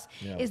Disney Plus,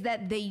 is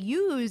that they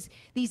use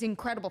these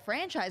incredible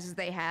franchises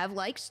they have,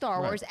 like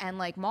Star Wars and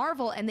like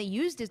Marvel, and they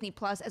use Disney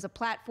Plus as a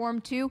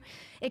platform to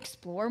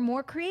explore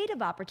more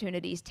creative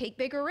opportunities, take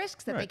bigger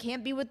risks that they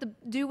can't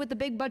do with the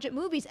big budget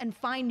movies, and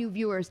find new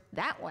viewers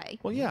that way.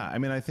 Well, yeah, I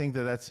mean, I think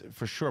that's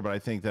for sure, but I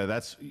think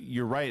that's,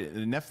 you're right.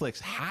 Netflix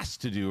has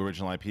to do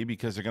original IP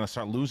because they're going to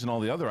start losing all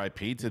the other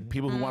IP to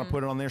people who want to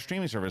put it on their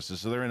streaming services.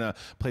 So they're in a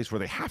place where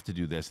they have to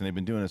do this, and they've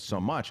been doing it so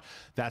much.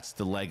 That's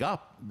the leg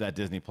up that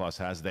Disney Plus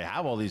has. They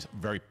have all these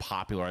very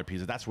popular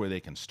IPs. That's where they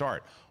can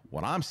start.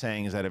 What I'm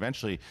saying is that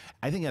eventually,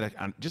 I think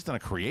just on a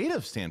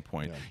creative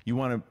standpoint, you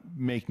want to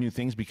make new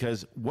things,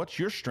 because what's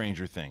your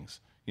Stranger Things?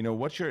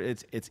 What's your,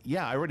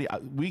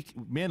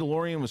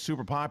 Mandalorian was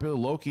super popular.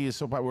 Loki is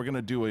so popular. We're going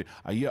to do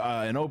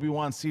an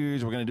Obi-Wan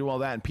series. We're going to do all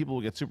that, and people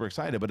will get super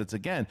excited. But it's,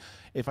 again,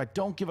 if I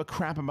don't give a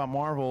crap about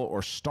Marvel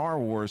or Star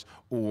Wars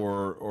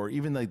or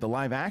even like the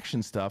live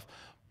action stuff,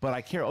 but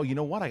I care, you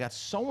know what? I got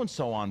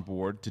so-and-so on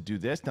board to do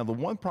this. Now, the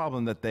one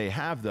problem that they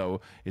have, though,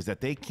 is that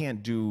they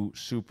can't do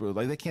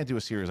they can't do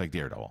a series like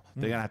Daredevil.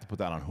 They're going to have to put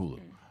that on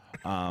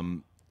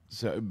Hulu.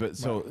 So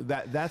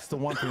that's the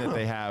one thing that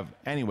they have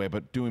anyway.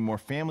 But doing more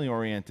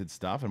family-oriented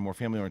stuff and more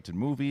family-oriented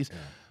movies,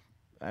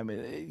 I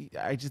mean,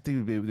 I just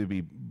think it would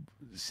be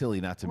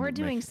silly not to. We're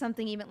doing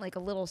something even like a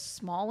little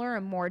smaller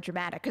and more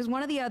dramatic. Because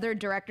one of the other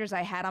directors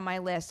I had on my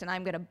list, and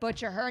I'm going to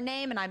butcher her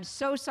name, and I'm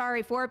so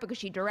sorry for it, because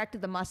she directed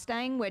The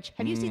Mustang. Which,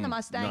 have you seen The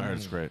Mustang? No, I heard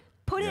it's great.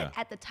 Put it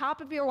at the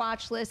top of your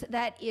watch list.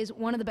 That is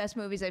one of the best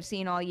movies I've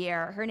seen all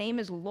year. Her name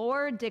is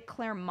Laure de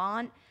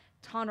Clermont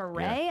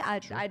Tonnerre. I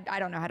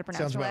don't know how to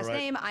pronounce her last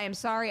name. I am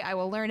sorry. I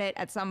will learn it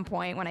at some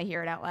point when I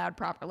hear it out loud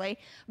properly.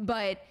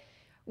 But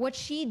what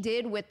she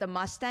did with the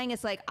Mustang,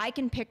 it's like I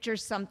can picture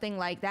something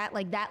like that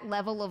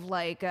level of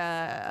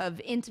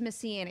of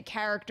intimacy and a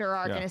character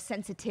arc and a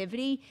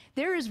sensitivity.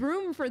 There is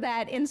room for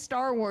that in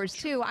Star Wars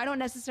too. I don't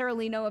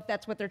necessarily know if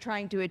that's what they're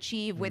trying to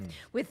achieve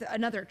with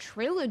another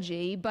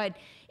trilogy, but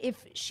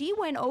if she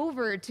went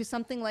over to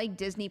something like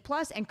Disney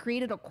Plus and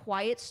created a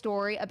quiet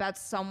story about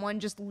someone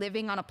just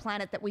living on a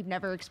planet that we've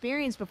never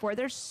experienced before,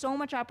 there's so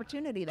much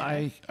opportunity there.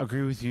 I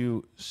agree with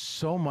you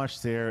so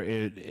much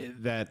there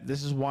that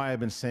this is why I've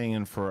been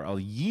saying for a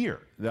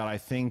year that I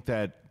think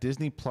that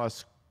Disney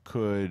Plus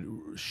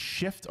could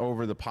shift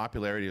over the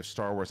popularity of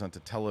Star Wars onto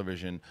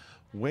television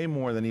way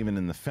more than even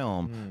in the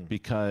film,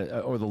 because,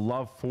 or the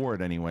love for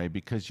it anyway,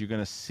 because you're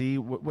going to see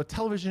what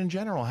television in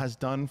general has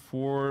done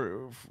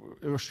or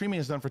streaming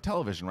has done for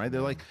television, right?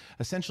 They're like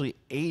essentially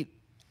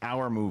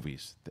 8-hour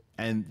movies,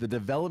 and the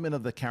development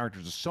of the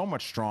characters is so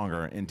much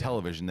stronger in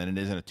television than it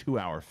is in a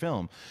 2-hour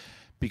film,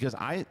 because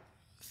I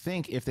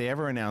think if they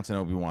ever announce an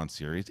Obi-Wan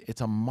series, it's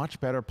a much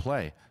better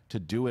play to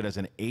do it as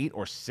an 8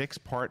 or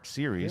 6-part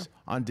series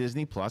on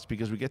Disney Plus,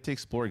 because we get to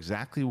explore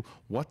exactly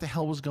what the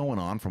hell was going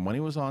on from when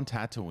he was on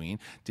Tatooine.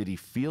 Did he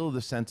feel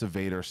the sense of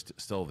Vader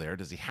still there?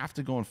 Does he have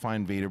to go and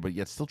find Vader, but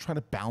yet still try to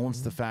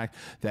balance the fact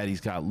that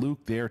he's got Luke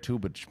there too,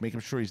 but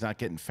making sure he's not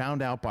getting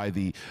found out by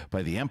the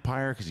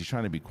Empire because he's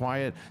trying to be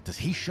quiet? Does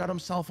he shut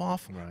himself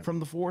off from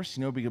the Force?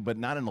 You know, but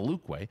not in a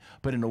Luke way,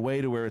 but in a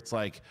way to where it's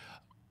like,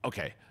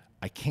 okay,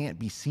 I can't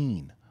be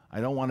seen. I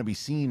don't want to be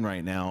seen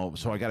right now,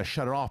 so I got to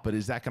shut it off. But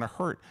is that going to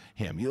hurt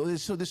him? You know,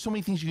 there's so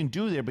many things you can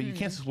do there, but you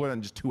can't explore it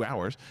in just 2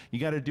 hours. You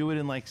got to do it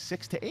in like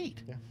 6 to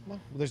 8. Yeah,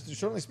 well, they're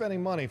certainly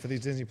spending money for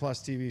these Disney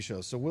Plus TV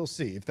shows, so we'll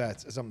see if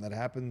that's something that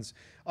happens.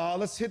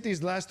 Let's hit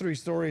these last 3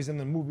 stories in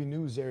the movie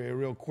news area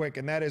real quick,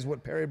 and that is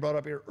what Perri brought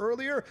up here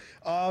earlier.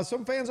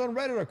 Some fans on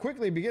Reddit are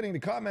quickly beginning to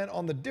comment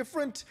on the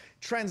different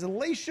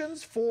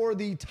translations for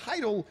the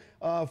title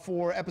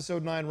for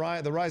Episode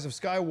 9, The Rise of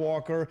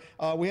Skywalker.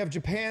 We have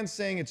Japan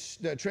saying it's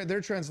their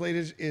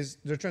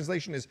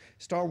translation is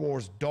Star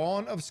Wars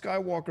Dawn of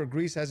Skywalker.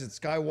 Greece has it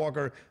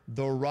Skywalker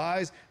The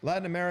Rise.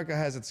 Latin America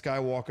has it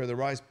Skywalker The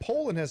Rise.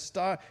 Poland has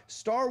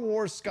Star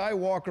Wars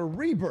Skywalker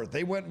Rebirth.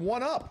 They went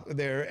one up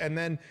there. And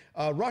then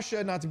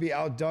Russia, not to be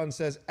outdone,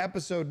 says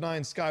Episode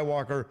 9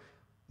 Skywalker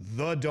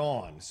The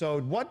Dawn.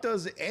 So what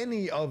does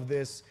any of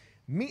this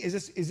mean? Is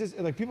this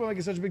like people are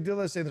making such a big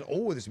deal of saying that,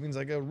 oh, this means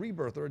like a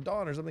rebirth or a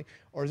dawn or something?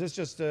 Or is this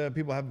just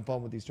people having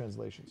fun with these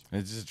translations?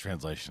 It's just a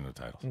translation of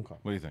titles. Okay.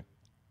 What do you think?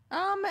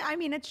 I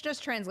mean, it's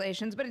just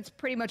translations, but it's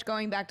pretty much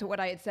going back to what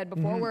I had said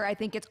before, where I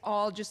think it's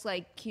all just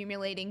like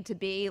accumulating to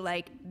be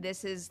like,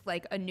 this is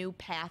like a new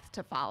path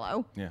to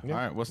follow. Yeah. All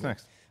right. What's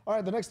next? All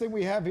right. The next thing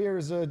we have here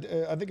is, I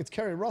think it's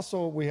Kerry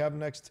Russell we have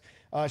next.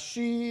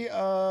 She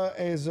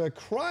is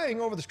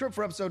crying over the script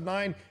for Episode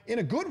 9 in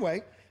a good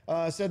way.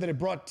 Said that it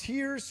brought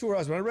tears to her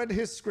eyes. When I read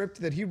his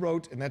script that he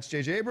wrote, and that's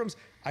J.J. Abrams,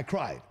 I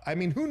cried. I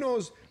mean, who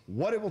knows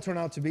what it will turn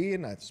out to be,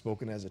 and I've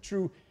spoken as a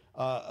true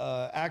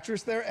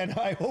actress there, and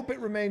I hope it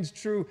remains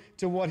true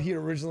to what he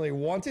originally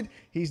wanted.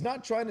 He's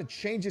not trying to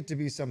change it to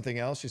be something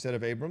else, she said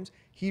of Abrams.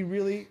 He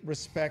really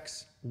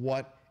respects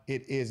what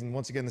it is. And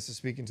once again, this is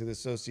speaking to the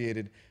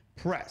Associated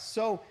Press.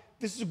 So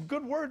this is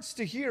good words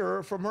to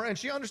hear from her, and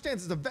she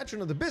understands as a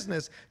veteran of the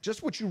business,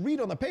 just what you read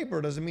on the paper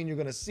doesn't mean you're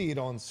going to see it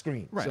on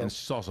screen. Right, So, and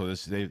it's also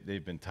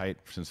they've been tight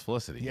since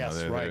Felicity. Yes,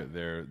 you know, right.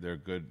 They're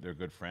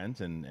good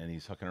friends, and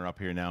he's hooking her up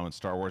here now in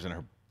Star Wars, and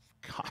her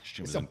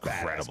costume is a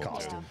badass incredible.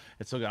 costume. Too.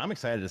 It's so good. I'm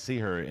excited to see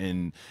her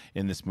in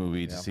this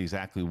movie to see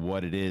exactly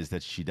what it is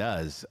that she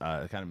does.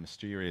 Kind of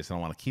mysterious. I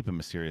don't want to keep it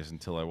mysterious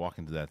until I walk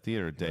into that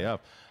theater day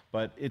up,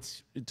 but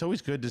it's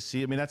always good to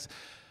see. I mean,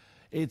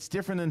 it's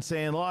different than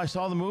saying, "Oh, I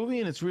saw the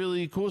movie and it's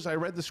really cool. So I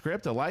read the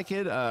script, I like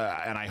it,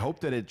 and I hope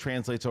that it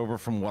translates over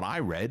from what I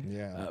read."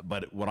 Yeah.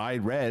 But what I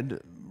read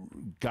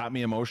got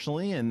me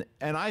emotionally, and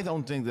I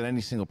don't think that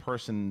any single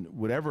person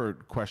would ever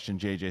question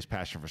JJ's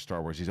passion for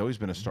Star Wars. He's always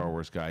been a Star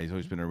Wars guy. He's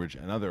always been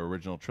another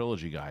original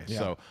trilogy guy. Yeah.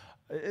 So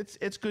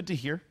it's good to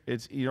hear.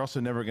 You're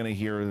also never going to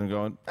hear them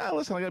going,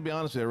 listen, I got to be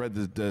honest with you. I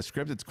read the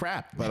script. It's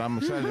crap, but I'm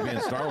excited to be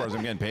in Star Wars.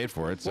 I'm getting paid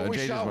for it. So what we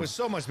JJ's shot was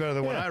so much better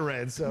than what I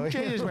read. So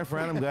JJ's my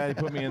friend. I'm glad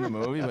he put me in the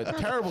movie, but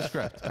terrible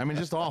script. I mean,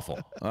 just awful.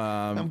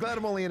 I'm glad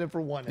I'm only in it for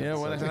one. Yeah,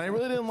 well, and I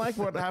really didn't like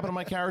what happened to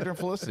my character in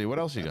Felicity. What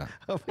else you got?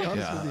 I'll be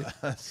honest with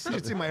you. You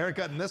should see my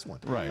haircut in this one.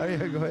 Right. Oh,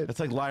 yeah, go ahead.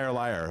 It's like Liar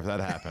Liar if that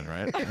happened,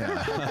 right?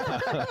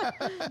 Yeah.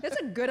 That's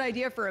a good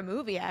idea for a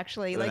movie,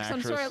 actually. Like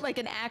some sort of like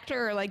an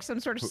actor or like some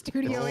sort of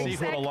studio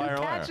It's a exec sequel to who Liar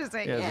Liar. catches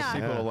it. Yeah, it's a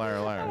sequel to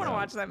Liar Liar. I want to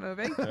watch that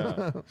movie.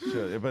 Yeah.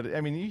 Sure. But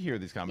I mean, you hear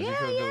these comments.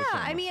 Yeah.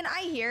 I mean,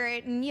 I hear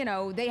it, and you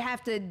know, they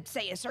have to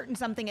say a certain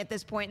something at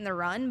this point in the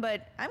run.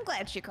 But I'm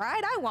glad she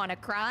cried. I want to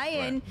cry,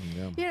 and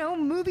you know,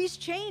 movies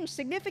change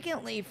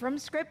significantly from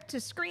script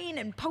to screen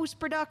and post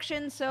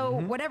production.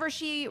 So whatever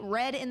she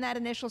read in that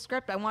initial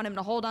script, I want him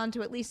to hold on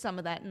to at least some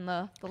of that in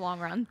the long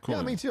run. Cool.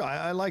 Yeah, me too.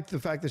 I like the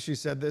fact that she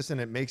said this, and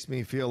it makes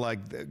me feel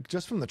like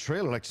just from the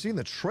trailer, like seeing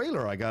the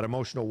trailer, I got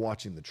emotional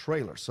watching the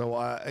trailer. So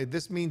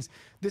So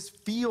this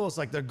feels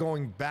like they're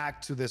going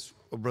back to this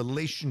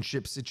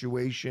relationship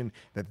situation,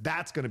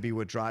 that's going to be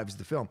what drives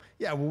the film.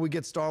 Yeah, will we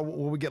get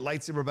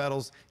lightsaber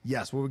battles?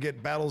 Yes. Will we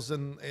get battles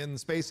in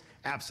space?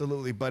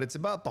 Absolutely. But it's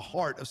about the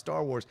heart of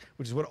Star Wars,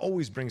 which is what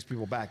always brings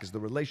people back, is the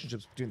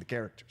relationships between the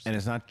characters. And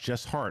it's not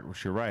just heart,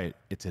 which you're right.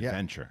 It's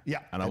adventure. Yeah.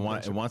 And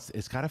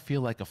it's got to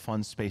feel like a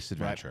fun space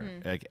adventure.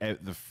 Right.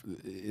 Like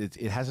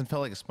it hasn't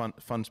felt like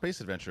a fun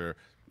space adventure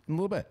in a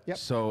little bit. Yep.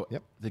 So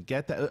to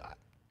get that,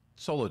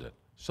 Solo did.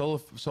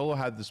 Solo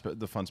had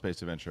the fun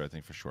space adventure, I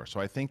think, for sure. So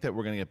I think that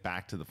we're going to get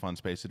back to the fun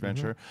space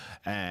adventure,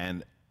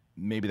 and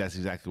maybe that's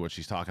exactly what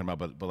she's talking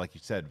about. But like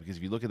you said, because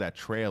if you look at that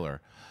trailer,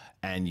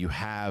 and you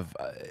have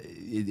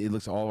it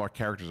looks all of our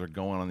characters are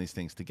going on these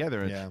things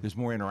together, and there's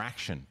more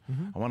interaction.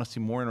 I want to see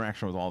more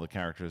interaction with all the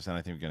characters, and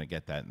I think we're going to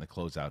get that in the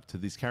closeout to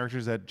these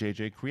characters that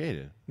JJ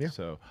created.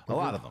 So a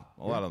lot of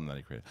them that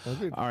he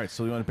created. All right,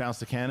 so you want to bounce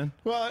the cannon?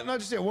 Well, not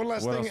just yet. One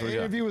last thing. An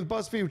interview with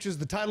BuzzFeed, which is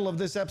the title of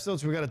this episode,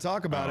 so we got to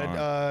talk about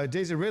it.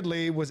 Daisy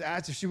Ridley was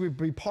asked if she would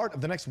be part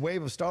of the next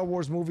wave of Star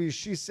Wars movies.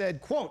 She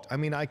said, quote, "I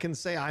mean, I can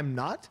say I'm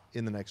not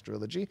in the next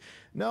trilogy.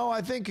 No,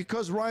 I think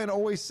because Ryan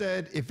always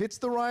said, if it's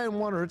the Ryan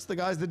one or it's the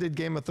guys that did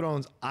Game of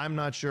Thrones, I'm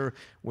not sure.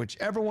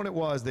 Whichever one it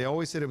was, they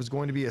always said it was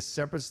going to be a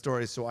separate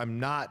story, so I'm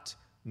not."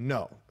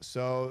 No.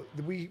 So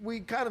we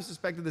kind of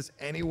suspected this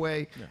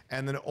anyway,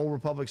 and then Old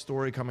Republic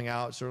story coming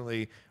out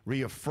certainly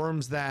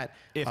reaffirms that.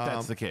 If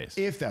that's the case.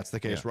 If that's the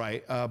case,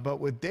 right. But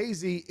with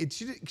Daisy,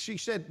 she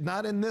said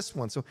not in this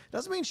one. So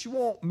doesn't mean she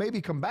won't maybe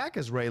come back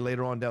as Rey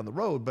later on down the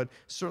road, but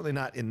certainly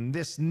not in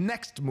this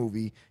next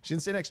movie. She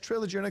didn't say next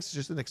trilogy or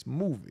just the next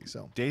movie.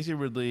 So Daisy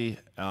Ridley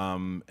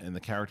and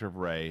the character of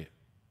Rey,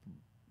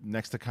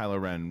 next to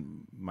Kylo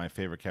Ren, my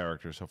favorite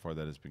character so far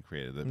that has been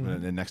created.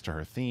 And next to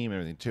her theme,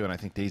 everything too. And I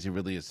think Daisy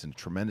Ridley is a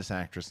tremendous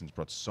actress and has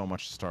brought so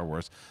much to Star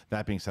Wars.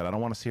 That being said, I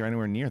don't want to see her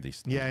anywhere near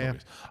these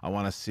movies. I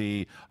want to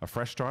see a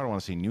fresh start. I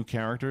want to see new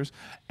characters.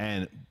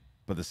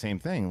 But the same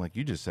thing, like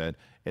you just said,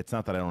 it's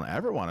not that I don't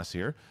ever want to see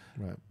her.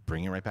 Right.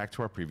 Bring it right back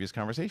to our previous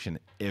conversation.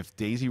 If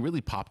Daisy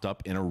really popped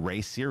up in a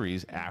Rey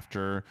series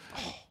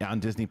on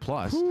Disney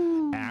Plus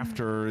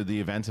after the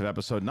events of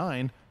Episode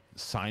 9,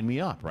 sign me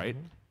up, right?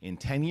 In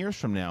 10 years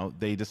from now,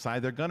 they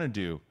decide they're going to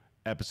do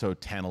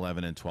episode 10,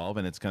 11, and 12,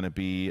 and it's going to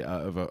be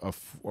of a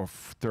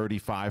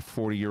 35,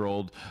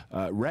 40-year-old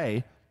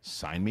Rey.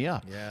 Sign me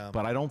up.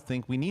 But I don't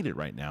think we need it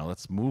right now.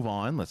 Let's move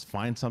on. Let's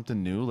find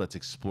something new. Let's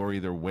explore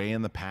either way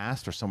in the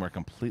past or somewhere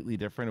completely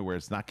different where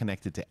it's not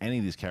connected to any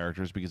of these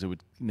characters, because it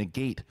would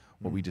negate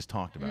what we just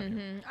talked about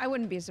here. I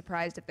wouldn't be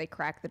surprised if they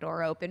crack the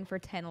door open for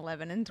 10,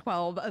 11, and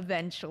 12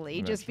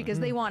 eventually. Just because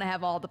they want to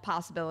have all the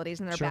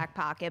possibilities in their back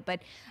pocket.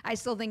 But I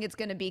still think it's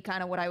going to be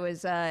kind of what I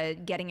was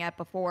getting at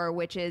before,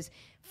 which is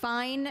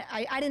fine.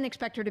 I didn't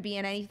expect her to be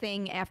in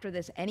anything after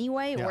this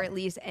anyway, or at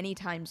least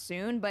anytime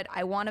soon, but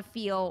I want to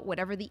feel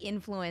whatever the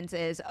influence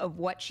is of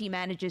what she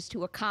manages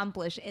to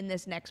accomplish in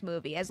this next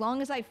movie. As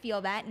long as I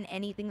feel that in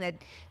anything that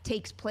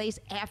takes place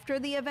after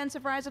the events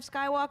of Rise of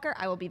Skywalker,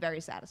 I will be very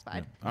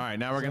satisfied. All right,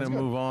 now we're going to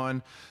move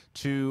on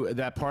to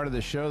that part of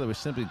the show that we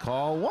simply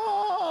call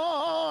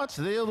What's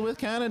the Deal with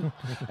Canon?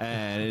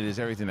 And it is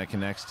everything that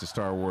connects to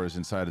Star Wars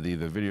inside of the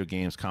video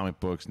games, comic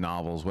books,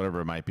 novels, whatever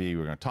it might be.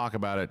 We're going to talk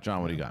about it.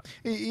 John, what do you got?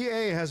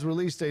 EA has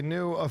released a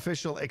new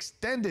official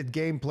extended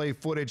gameplay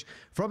footage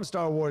from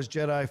Star Wars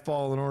Jedi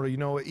Fallen Order. You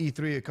know, at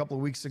E3 a couple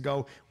of weeks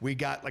ago, we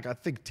got like, I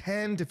think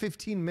 10 to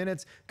 15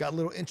 minutes, got a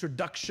little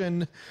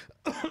introduction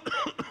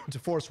to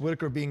Forrest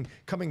Whitaker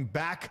coming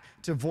back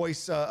to voice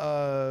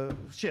Saw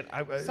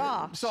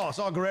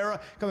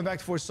Gerrera, coming back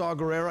to voice Saw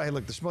Gerrera. Hey,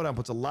 look, the Schmodown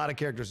puts a lot of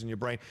characters in your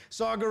brain.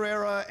 Saw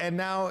Gerrera, and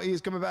now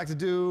he's coming back to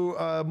do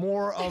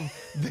more of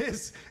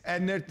this.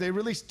 And they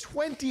released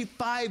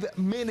 25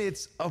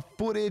 minutes of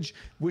footage,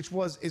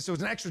 so it's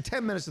an extra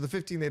 10 minutes to the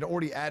 15 they'd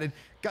already added.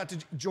 Got to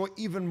enjoy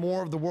even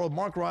more of the world.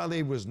 Mark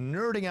Riley was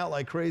nerding out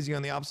like crazy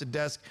on the opposite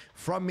desk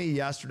from me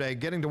yesterday,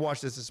 getting to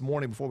watch this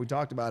morning before we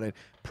talked about it.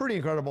 Pretty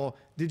incredible.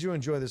 Did you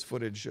enjoy this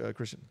footage,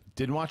 Kristian?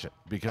 Didn't watch it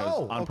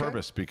on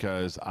purpose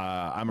because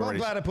I'm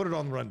glad I put it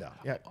on the rundown.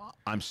 Yeah,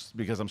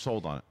 because I'm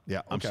sold on it.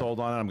 Yeah, I'm sold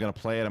on it. I'm going to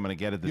play it. I'm going to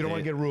get it. You don't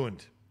want to get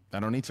ruined. I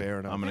don't need to. Fair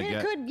enough. I'm going to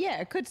get.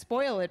 It could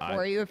spoil it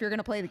for you if you're going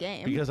to play the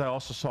game. Because I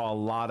also saw a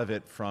lot of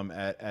it from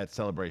at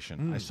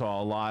Celebration. I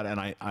saw a lot, and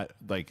I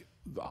like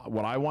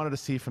what I wanted to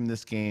see from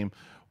this game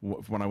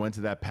when I went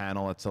to that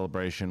panel at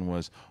Celebration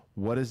was,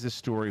 what is this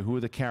story? Who are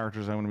the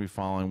characters I'm going to be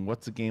following?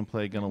 What's the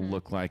gameplay going to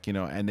look like? You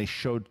know, and they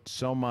showed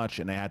so much,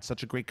 and they had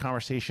such a great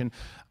conversation.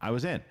 I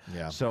was in.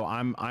 Yeah. So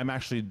I'm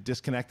actually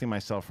disconnecting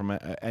myself from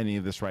any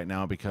of this right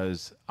now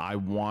because I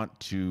want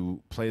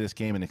to play this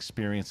game and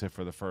experience it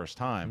for the first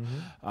time.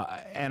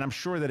 And I'm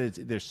sure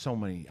that there's so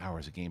many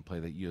hours of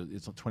gameplay that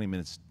it's 20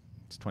 minutes.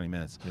 It's 20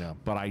 minutes. Yeah.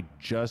 But I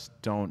just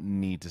don't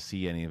need to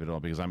see any of it all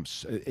because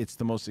it's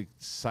the most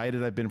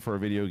excited I've been for a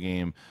video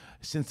game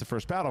since the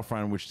first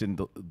Battlefront, which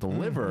didn't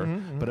deliver,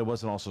 but it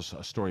wasn't also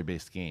a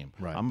story-based game.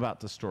 Right. I'm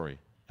about the story.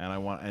 and I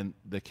want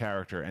the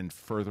character and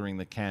furthering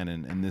the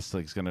canon, and this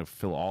like is going to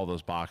fill all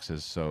those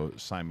boxes. So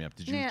sign me up.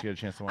 Did you get a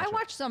chance to watch it? I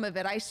watched some of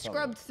it. I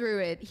scrubbed through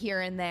it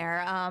here and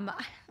there.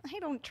 I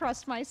don't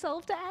trust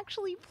myself to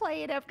actually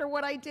play it after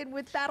what I did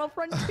with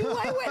Battlefront 2.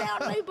 I went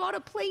out and I bought a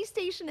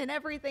PlayStation and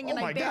everything, and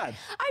I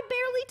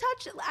barely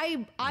touched it.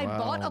 I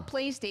bought a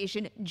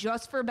PlayStation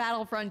just for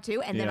Battlefront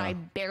 2, and then I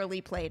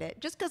barely played it.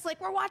 Just because, like,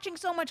 we're watching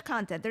so much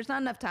content. There's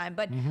not enough time.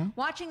 But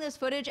watching this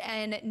footage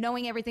and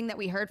knowing everything that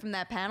we heard from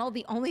that panel,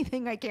 the only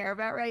thing I care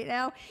about right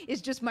now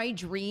is just my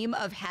dream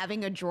of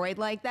having a droid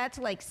like that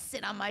to, like,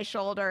 sit on my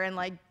shoulder and,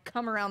 like,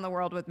 come around the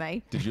world with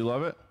me. Did you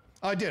love it?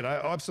 I did. I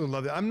absolutely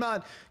loved it. I'm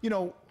not,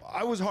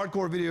 I was a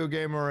hardcore video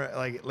gamer,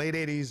 like late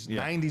 80s,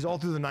 90s, all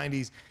through the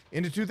 90s.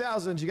 Into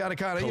 2000s, you got to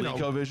kind of,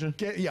 ColecoVision?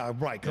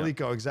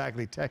 Coleco,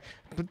 exactly. Tech,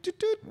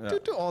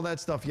 all that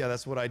stuff. Yeah,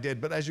 that's what I did.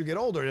 But as you get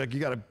older, like you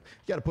got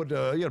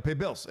to pay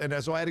bills.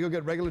 And so I had to go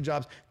get regular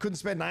jobs. Couldn't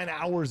spend 9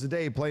 hours a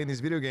day playing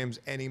these video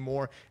games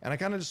anymore. And I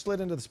kind of just slid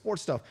into the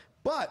sports stuff.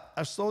 But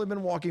I've slowly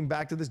been walking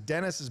back to this.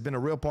 Dennis has been a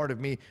real part of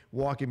me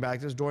walking back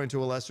to this, Dorian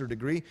to a lesser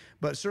degree.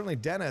 But certainly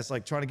Dennis,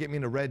 like trying to get me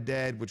into Red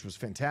Dead, which was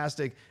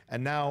fantastic.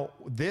 And now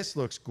this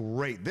looks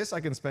great. This I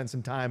can spend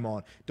some time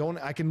on.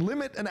 I can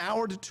limit an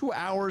hour to 2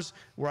 hours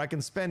where I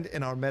can spend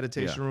in our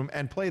meditation room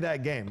and play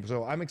that game.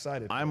 So I'm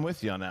excited. I'm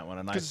with you on that one.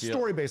 And because it's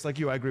story-based like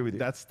you, I agree with you.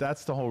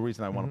 That's the whole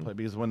reason I want to play,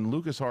 because when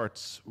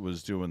LucasArts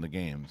was doing the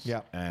games,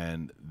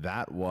 and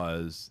that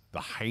was the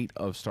height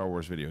of Star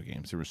Wars video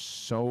games. There were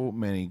so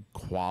many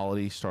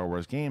quality Star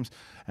Wars games,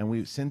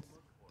 and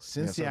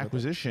since the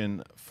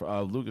acquisition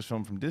of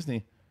Lucasfilm from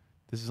Disney,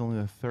 this is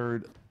only the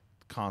third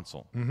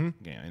console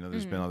game. I know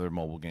there's been other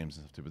mobile games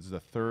and stuff too, but this is the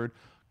third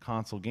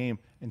console game,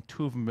 and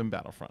 2 of them been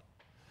Battlefront.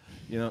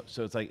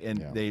 So it's like,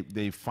 and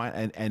they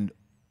find, and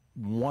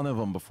one of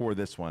them before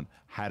this one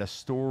had a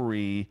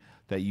story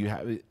that you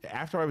have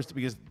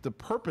because the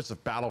purpose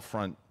of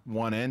Battlefront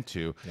 1 and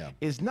 2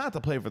 is not to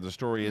play for the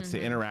story, it's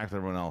to interact with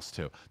everyone else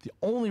too. The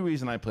only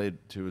reason I played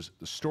 2 is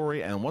the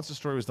story, and once the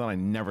story was done, I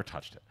never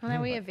touched it. Well,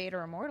 then we have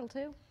Vader Immortal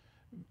too.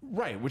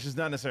 Right, which is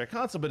not necessarily a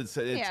console, but it's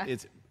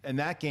and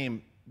that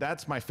game,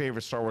 that's my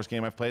favorite Star Wars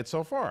game I've played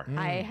so far.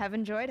 I have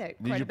enjoyed it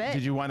quite a bit.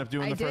 Did you wind up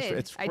doing the first?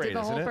 It's great, I did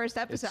the whole isn't it? first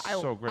episode.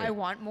 It's so great. I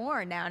want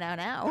more now.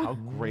 How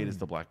great is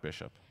the Black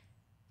Bishop?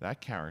 That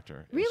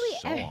character is really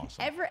so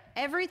awesome.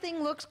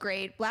 Everything looks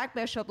great. Black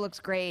Bishop looks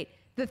great.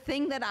 The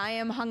thing that I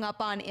am hung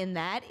up on in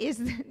that is,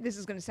 this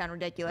is going to sound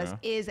ridiculous,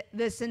 is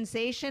the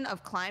sensation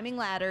of climbing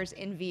ladders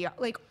in VR.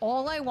 Like,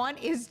 all I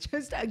want is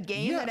just a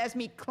game that has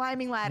me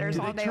climbing ladders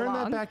all day long. Did they turn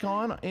that back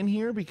on in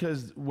here?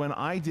 Because when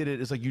I did it,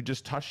 it's like you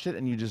just touched it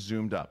and you just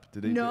zoomed up.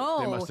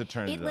 No, they must have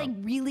turned it up. It like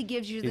really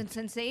gives you the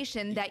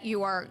sensation that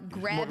you are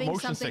grabbing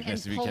something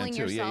and pulling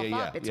yourself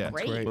up. It's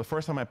great. Well, the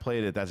first time I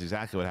played it, that's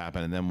exactly what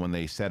happened. And then when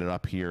they set it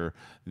up here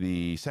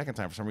the second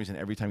time, for some reason,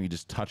 every time you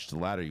just touched the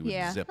ladder, you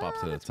would zip up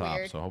to the top.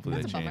 Weird. So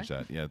hopefully they change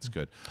that. Yeah, it's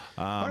good.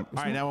 All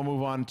right, now we'll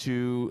move on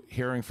to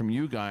hearing from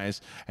you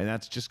guys, and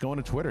that's just going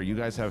to Twitter. You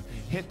guys have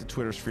hit the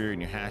Twitter sphere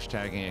and you're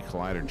hashtagging a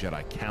Collider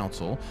Jedi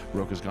Council.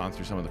 Rocha's gone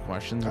through some of the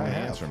questions. We're going to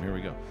answer them. Here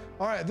we go.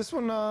 All right, this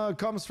one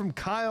comes from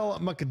Kyle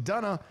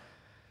McDonough.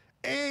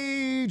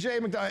 AJ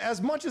McDonough.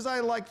 As much as I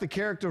like the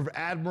character of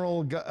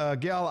Admiral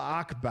Gal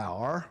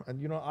Akbar, and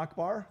you know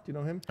Akbar? Do you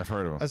know him? I've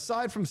heard of him.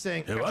 Aside from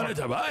saying,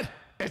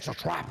 it's a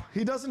trap.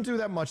 He doesn't do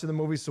that much in the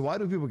movie, so why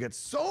do people get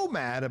so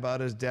mad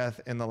about his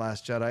death in The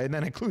Last Jedi? And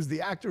then includes the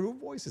actor who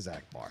voices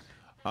Akbar.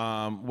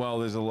 Well,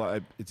 there's a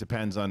lot. It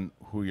depends on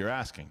who you're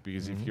asking,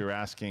 because if you're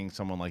asking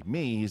someone like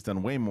me, he's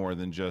done way more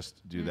than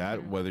just do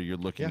that. Whether you're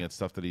looking at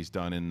stuff that he's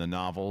done in the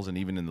novels and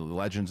even in the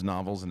Legends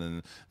novels and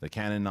in the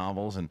canon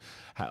novels, and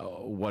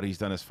what he's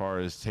done as far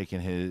as taking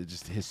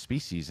his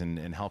species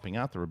and helping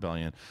out the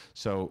rebellion.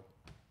 So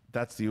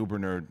that's the uber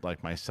nerd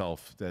like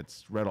myself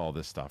that's read all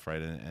this stuff,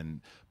 right?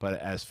 But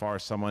as far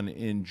as someone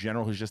in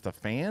general who's just a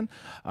fan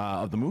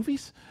of the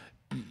movies,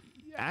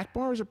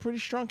 Akbar is a pretty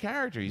strong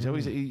character. He's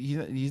always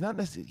he's not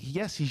necessarily,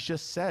 yes, he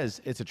just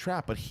says it's a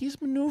trap, but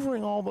he's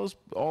maneuvering all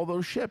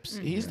those ships.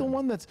 He's the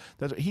one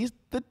he's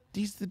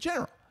the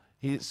general.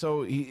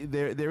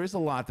 There is a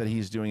lot that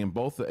he's doing in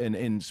both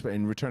in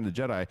Return of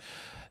the Jedi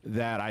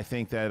that I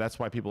think that's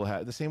why people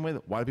have the same way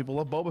that why people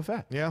love Boba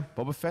Fett. Yeah,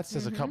 Boba Fett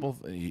says a couple.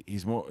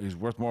 He's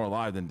worth more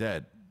alive than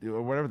dead,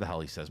 or whatever the hell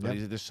he says.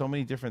 But there's so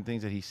many different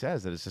things that he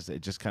says that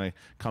it just kind of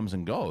comes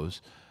and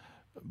goes.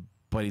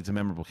 But he's a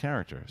memorable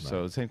character, right.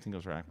 So the same thing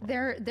goes for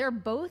Akbar. They're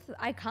both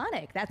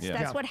iconic.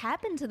 That's what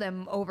happened to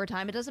them over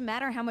time. It doesn't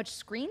matter how much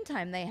screen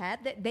time they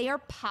had. They are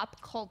pop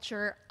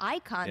culture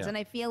icons, and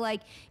I feel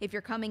like if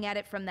you're coming at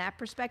it from that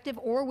perspective,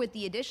 or with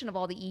the addition of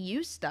all the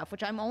EU stuff,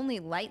 which I'm only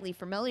lightly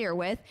familiar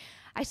with,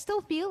 I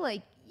still feel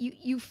like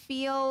you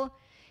feel.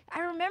 I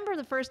remember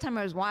the first time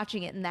I was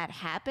watching it and that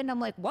happened. I'm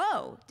like,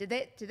 whoa, did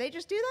they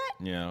just do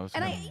that? Yeah.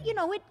 And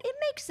it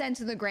makes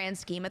sense in the grand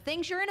scheme of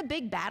things. You're in a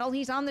big battle.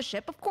 He's on the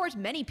ship. Of course,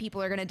 many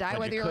people are going to die,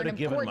 whether you're an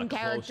important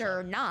character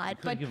or not.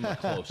 But give him a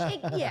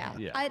close-up.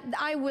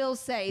 I will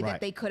say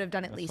that they could have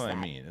done at least that. that. That's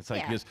what I mean. It's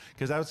like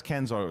because that was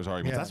Ken's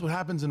argument. Yeah. That's what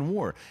happens in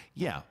war.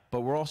 Yeah,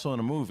 but we're also in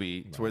a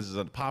movie where this is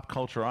a pop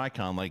culture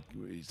icon. Like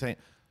saying,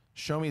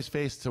 show me his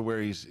face to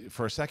where he's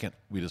for a second.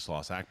 We just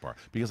lost Akbar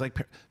because like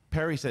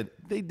Perri said,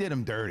 they did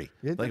him dirty.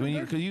 Like when you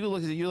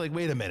look at it, you're like,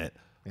 wait a minute,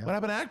 what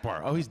happened to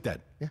Akbar? Oh, he's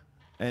dead. Yeah.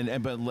 And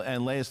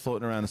Leia's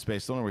floating around in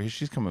space. Don't worry,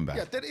 she's coming back.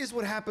 Yeah, that is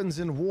what happens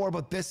in war,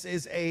 but this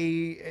is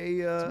a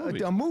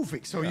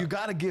movie. So you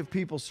got to give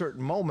people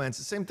certain moments.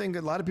 The same thing,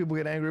 a lot of people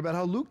get angry about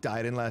how Luke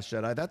died in Last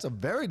Jedi. That's a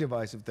very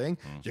divisive thing.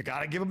 You got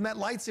to give him that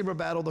lightsaber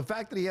battle. The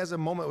fact that he has a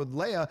moment with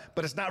Leia,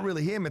 but it's not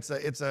really him. It's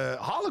a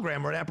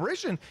hologram or an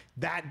apparition.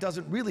 That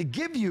doesn't really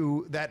give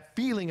you that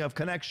feeling of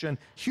connection,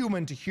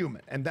 human to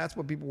human. And that's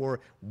what people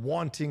were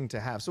wanting to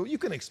have. So you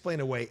can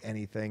explain away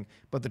anything,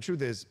 but the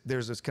truth is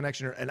there's this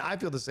connection here. And I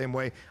feel the same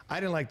way. I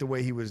didn't like the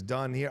way he was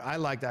done here. I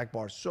liked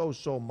Akbar so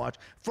much.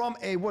 From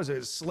a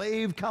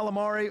slave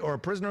calamari or a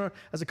prisoner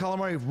as a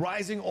calamari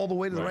rising all the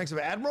way to the ranks of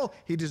admiral,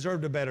 he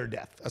deserved a better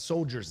death, a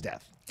soldier's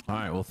death. All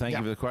right. Well, thank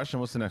you for the question.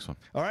 What's the next one?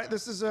 All right.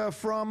 This is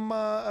from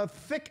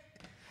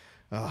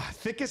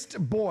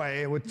Thickest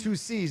Boy with 2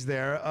 C's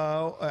there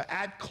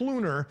at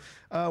Cluner.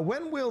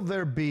 When will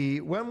there be,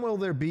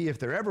 if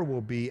there ever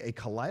will be, a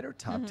Collider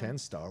Top 10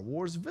 Star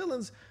Wars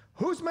villains?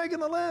 Who's making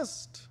the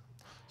list?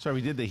 Sorry,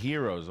 we did the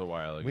heroes a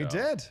while ago. We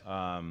did.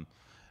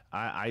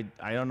 I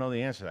don't know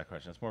the answer to that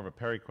question. It's more of a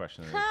Perri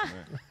question.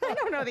 I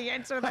don't know the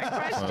answer to that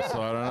question. So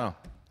I don't know.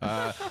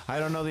 I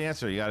don't know the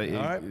answer. You got it.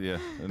 All right. Yeah.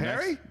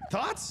 Perri,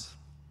 thoughts?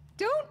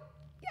 Don't,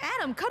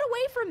 Adam, cut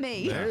away from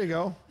me. There you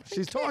go.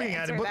 She's talking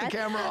at it. Put the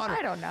camera on her.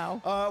 I don't know.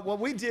 Well,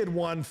 we did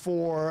one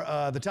for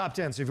the top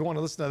 10. So if you want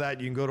to listen to that,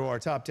 you can go to our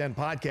top 10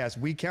 podcast.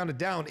 We counted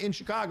down in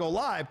Chicago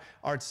live,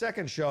 our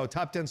second show,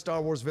 top 10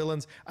 Star Wars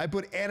villains. I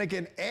put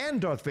Anakin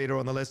and Darth Vader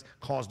on the list.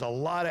 Caused a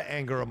lot of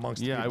anger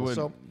amongst people. I would.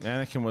 So,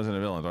 Anakin wasn't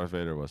a villain. Darth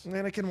Vader was.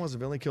 Anakin was a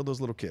villain. He killed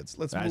those little kids.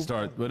 Let's move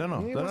start. But no.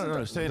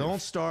 Don't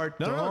start.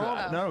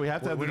 No. We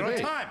have to have we the don't have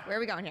debate. time. Where are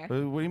we going here?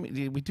 What do you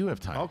mean? We do have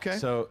time. Okay.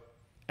 So,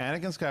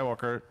 Anakin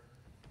Skywalker,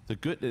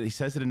 he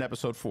says it in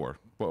episode 4,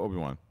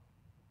 Obi-Wan.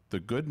 The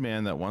good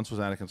man that once was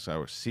Anakin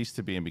Skywalker ceased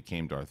to be and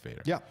became Darth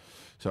Vader. Yeah.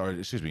 So,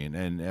 excuse me,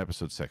 in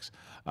episode 6.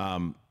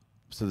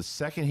 So the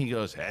second he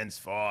goes,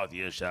 henceforth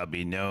you shall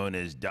be known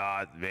as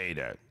Darth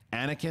Vader.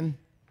 Anakin,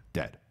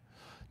 dead.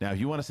 Now, if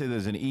you want to say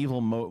there's an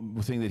evil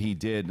thing that he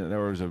did, there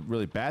was a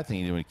really bad thing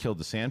he did when he killed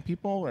the Sand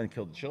People and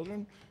killed the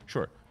children,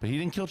 sure. But he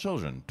didn't kill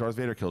children. Darth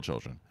Vader killed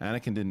children.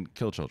 Anakin didn't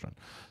kill children.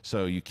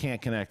 So you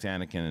can't connect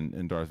Anakin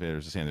and Darth Vader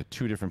as the same. They're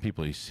two different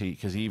people.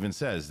 Because he even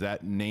says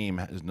that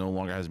name no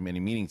longer has any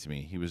meaning to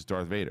me. He was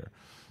Darth Vader.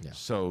 Yeah.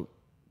 So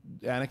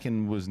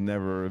Anakin was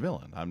never a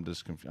villain. I'm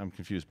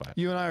confused by it.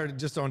 You and I are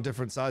just on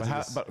different sides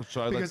of this.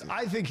 Because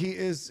I think he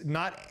is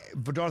not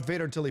Darth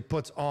Vader until he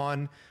puts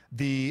on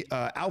the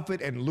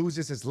outfit and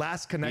loses his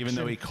last connection. Even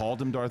though he called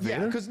him Darth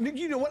Vader? Yeah, because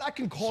you know what? I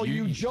can call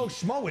you Joe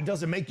Schmo. It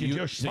doesn't make you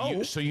Joe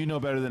Schmo. So you know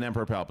better than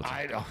Emperor Palpatine.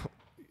 I don't.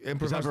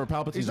 Emperor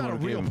Palpatine's he's not a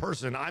real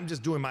person. I'm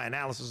just doing my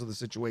analysis of the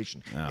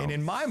situation. No, and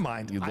in my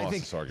mind, I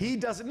think he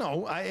doesn't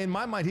know. In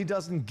my mind, he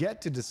doesn't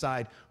get to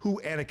decide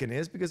who Anakin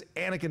is because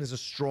Anakin is a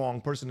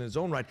strong person in his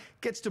own right,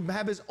 gets to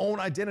have his own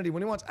identity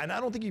when he wants. And I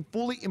don't think he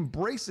fully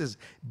embraces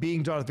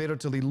being Darth Vader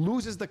until he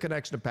loses the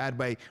connection to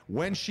Padme.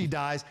 When she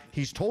dies,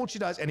 he's told she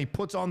dies, and he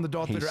puts on the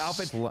Darth Vader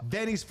outfit.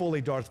 Then he's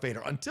fully Darth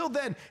Vader. Until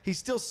then, he's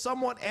still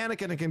somewhat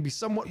Anakin and can be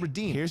somewhat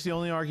redeemed. Here's the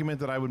only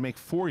argument that I would make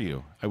for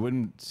you. I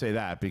wouldn't say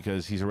that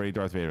because he's already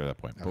Darth Vader at that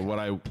point.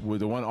 Okay. But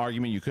the one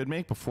argument you could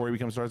make before he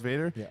becomes Darth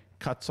Vader,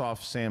 cuts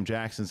off Sam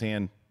Jackson's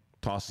hand,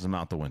 tosses him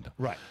out the window.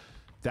 Right.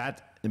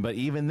 But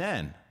even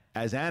then,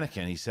 as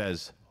Anakin, he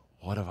says,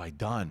 "What have I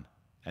done?"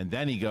 And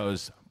then he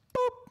goes,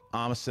 "Boop!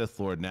 I'm a Sith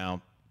Lord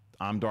now.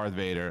 I'm Darth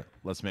Vader.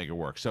 Let's make it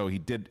work." So he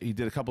did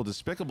a couple of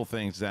despicable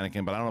things as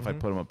Anakin, but I don't know if I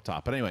put him up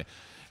top. But anyway,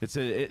 it's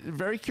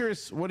very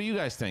curious. What do you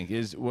guys think?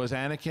 Was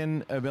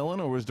Anakin a villain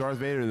or was Darth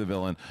Vader the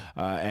villain?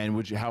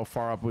 And how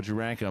far up would you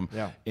rank him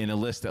in a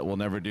list that we'll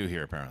never do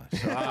here, apparently?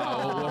 So,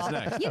 what's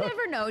next? You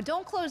never know.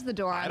 Don't close the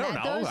door on that. I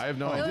don't know. I have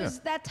no idea.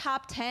 That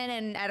top 10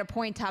 and at a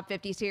point top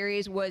 50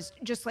 series was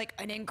just like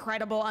an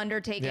incredible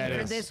undertaking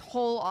for this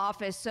whole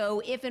office.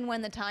 So if and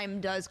when the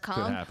time does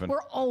come,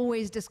 we're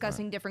always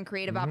discussing different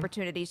creative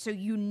opportunities. So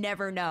you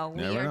never know.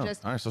 We are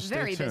just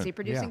very busy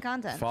producing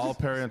content. Follow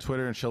Perri on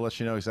Twitter and she'll let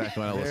you know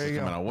exactly when our list is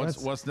coming out.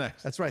 What's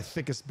next? That's right,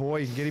 thickest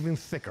boy. You can get even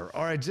thicker.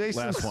 All right,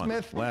 Jason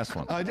Smith. Last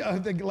one.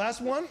 The last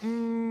one?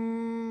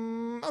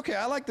 Okay,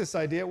 I like this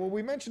idea. Well,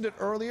 we mentioned it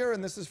earlier,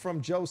 and this is from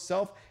Joe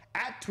Self,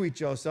 at Tweet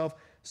Joe Self.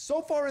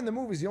 So far in the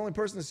movies, the only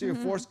person to see a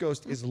Force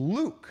ghost is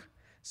Luke.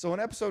 So in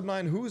episode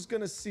 9, who's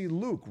going to see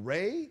Luke?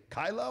 Rey,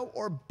 Kylo,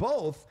 or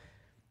both?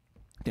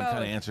 I think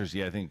kind of answers,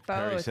 I think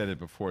Perri said it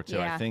before, too.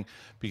 I think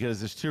because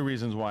there's two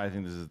reasons why I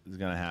think this is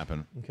going to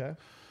happen. Okay.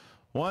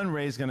 One,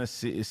 Rey's going to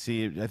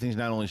see. I think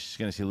not only she's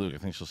going to see Luke, I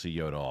think she'll see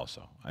Yoda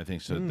also. I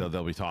think so.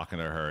 They'll be talking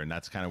to her, and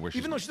that's kind of where she's.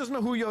 Even though she doesn't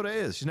know who Yoda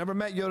is, she's never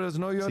met Yoda.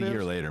 Doesn't know Yoda. It's a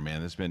year later,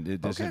 man. This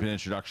has been an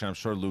introduction. I'm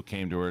sure Luke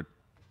came to her.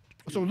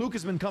 So Luke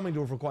has been coming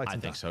to her for quite some time.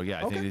 I think so.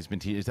 Yeah, I think he's been.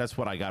 That's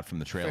what I got from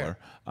the trailer.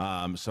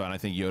 So, and I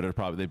think Yoda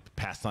probably they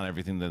passed on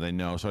everything that they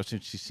know. So I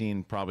think she's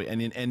seen probably,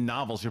 and in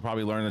novels you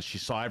probably learn that she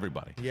saw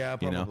everybody. Yeah,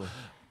 probably. You know?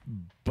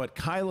 But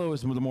Kylo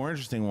is the more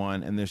interesting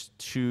one, and there's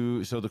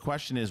two. So the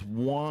question is, the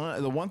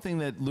one thing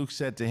that Luke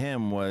said to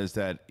him was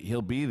that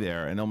he'll be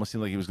there, and it almost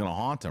seemed like he was going to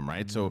haunt him,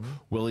 right? So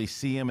will he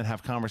see him and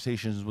have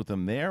conversations with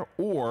him there,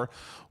 or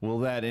will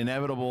that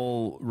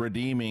inevitable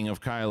redeeming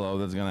of Kylo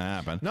that's going to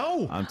happen?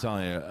 No, I'm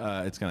telling you,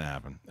 it's going to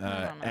happen.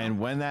 And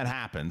when that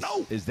happens,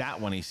 is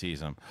that when he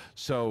sees him?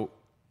 So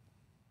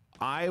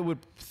I would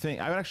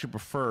actually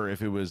prefer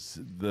if it was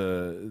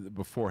the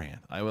beforehand.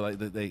 I would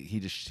like that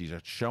he's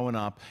just showing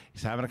up.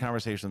 He's having a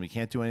conversation with him. He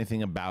can't do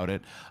anything about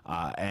it,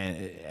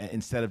 and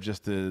instead of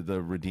just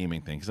the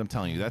redeeming thing. Because I'm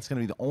telling you, that's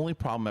going to be the only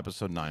problem.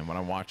 Episode 9. When I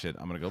watch it,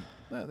 I'm going to go.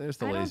 There's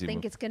the lazy. I don't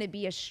think it's going to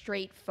be a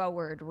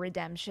straightforward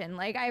redemption.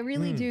 Like I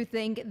really do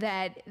think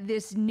that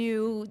this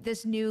new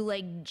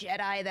like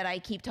Jedi that I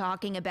keep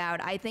talking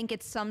about. I think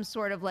it's some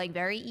sort of like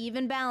very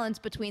even balance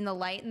between the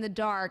light and the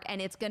dark,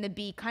 and it's going to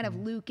be kind of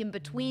Luke in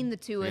between the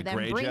two of them,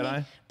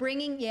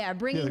 bringing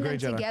them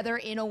together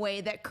in a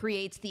way that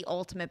creates the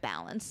ultimate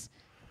balance.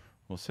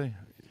 We'll see.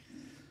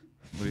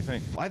 What do you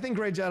think? I think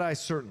Grey Jedi,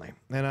 certainly.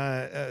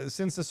 And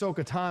since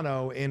Ahsoka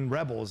Tano in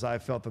Rebels, I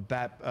felt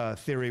that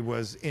theory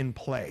was in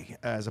play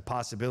as a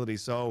possibility.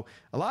 So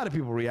a lot of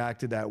people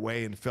reacted that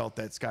way and felt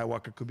that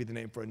Skywalker could be the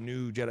name for a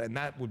new Jedi, and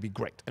that would be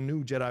great. A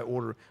new Jedi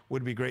Order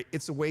would be great.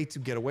 It's a way to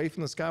get away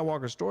from the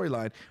Skywalker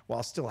storyline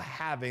while still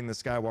having the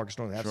Skywalker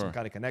storyline have some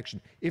kind of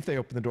connection if they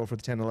open the door for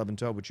the 10-11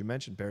 12, which you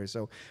mentioned, Perry.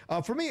 So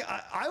for me,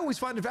 I always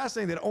find it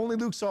fascinating that only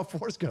Luke saw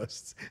Force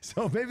ghosts.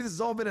 So maybe this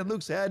has all been in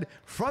Luke's head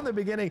from the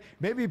beginning.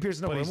 Maybe he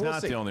appears. But he's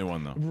not the only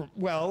one, though.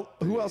 Well,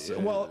 who else?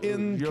 Well,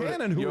 in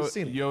canon, who has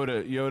seen him?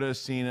 Yoda's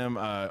seen him.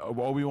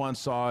 Obi-Wan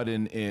saw it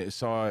in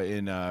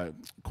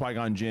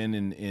Qui-Gon Jinn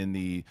in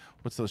the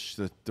what's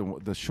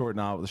the short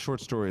novel, the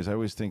short stories. I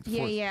always think.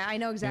 Yeah, I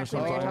know exactly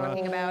what you're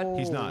talking about.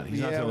 He's not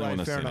the only one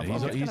that's seen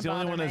it. He's the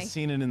only one that's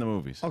seen it in the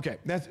movies. Okay,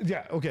 that's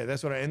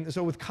what and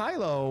so with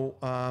Kylo,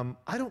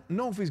 I don't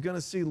know if he's going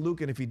to see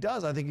Luke, and if he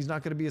does, I think he's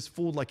not going to be as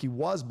fooled like he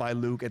was by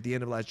Luke at the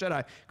end of Last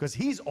Jedi, because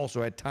he's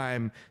also had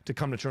time to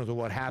come to terms with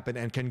what happened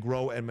and can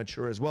grow and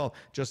mature as well,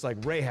 just like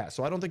Rey has.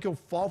 So I don't think he'll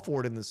fall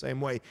for it in the same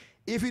way.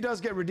 If he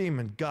does get redeemed,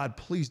 and God,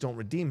 please don't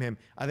redeem him,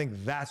 I think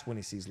that's when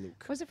he sees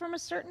Luke. Was it from a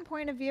certain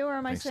point of view, or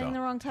am I saying the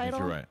wrong title? I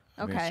think you're right.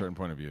 Okay. A certain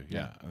point of view.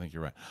 Yeah, I think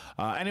you're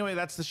right. Anyway,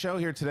 that's the show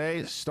here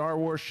today. Star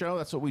Wars show.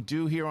 That's what we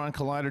do here on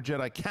Collider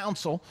Jedi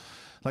Council.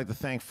 I'd like to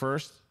thank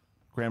first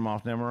Grand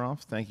Moff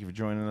Nemiroff, thank you for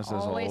joining us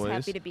as always. Always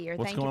happy to be here.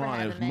 What's Thank going you for on?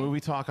 having me.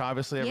 Movie talk,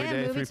 obviously, every day, 3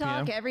 p.m. Movie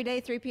talk every day,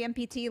 3 p.m.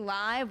 PT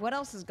live. What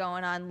else is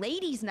going on?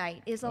 Ladies'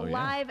 Night is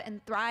alive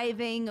and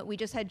thriving. We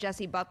just had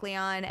Jessie Buckley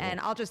on, and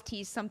I'll just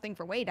tease something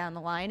for way down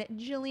the line.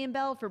 Jillian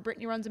Bell for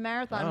Brittany Runs a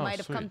Marathon might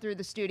have come through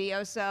the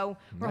studio, so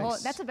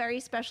that's a very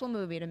special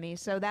movie to me.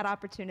 So that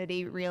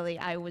opportunity, really,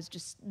 I was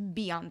just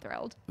beyond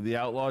thrilled. The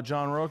Outlaw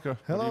John Rocha.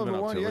 Hello,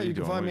 everyone. Yeah, you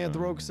can find me at The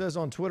Rocha Says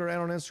on Twitter and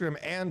on Instagram.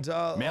 And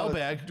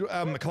Mailbag.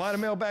 Collider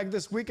Mailbag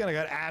this weekend. I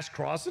got Ash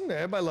Crossan.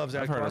 Everybody loves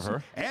Ash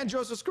Crossan. And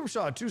Joseph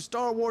Scrimshaw, 2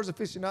 Star Wars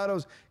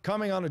aficionados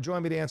coming on to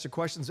join me to answer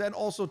questions. And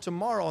also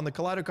tomorrow on the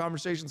Collider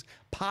Conversations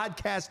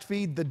podcast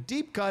feed, The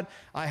Deep Cut,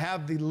 I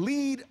have the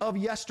lead of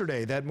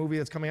Yesterday, that movie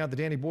that's coming out, the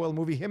Danny Boyle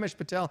movie. Himesh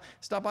Patel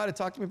stopped by to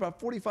talk to me about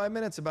 45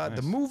 minutes about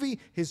the movie,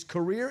 his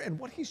career, and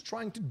what he's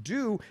trying to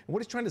do, and what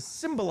he's trying to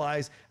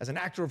symbolize as an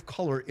actor of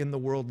color in the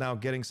world now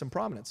getting some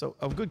prominence. So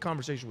a good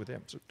conversation with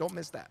him. So don't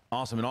miss that.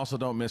 Awesome. And also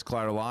don't miss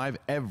Collider Live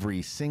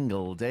every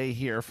single day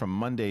here from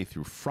Monday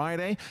through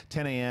Friday,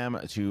 10 a.m.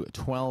 to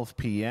 12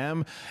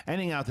 p.m.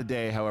 Ending out the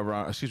day,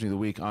 however, the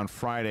week on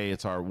Friday,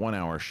 it's our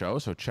 1-hour show,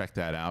 so check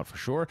that out for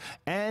sure.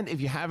 And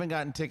if you haven't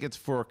gotten tickets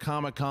for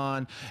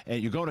Comic-Con,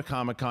 and you're going to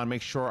Comic-Con,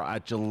 make sure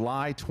at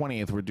July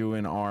 20th, we're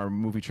doing our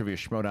movie trivia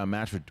Schmodown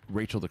match with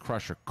Rachel the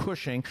Crusher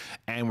Cushing,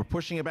 and we're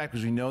pushing it back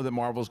because we know that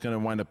Marvel's going to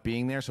wind up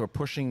being there, so we're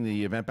pushing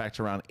the event back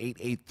to around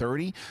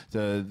 8:30.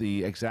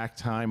 The exact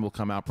time will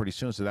come out pretty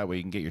soon, so that way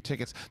you can get your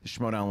tickets to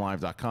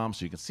schmodownlive.com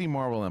so you can see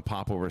Marvel and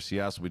pop over to see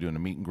us. We'll be doing a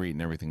meet and greet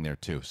and everything there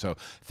too. So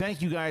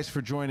thank you guys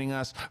for joining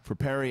us. For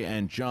Perri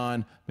and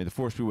John, may the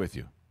Force be with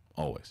you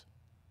always.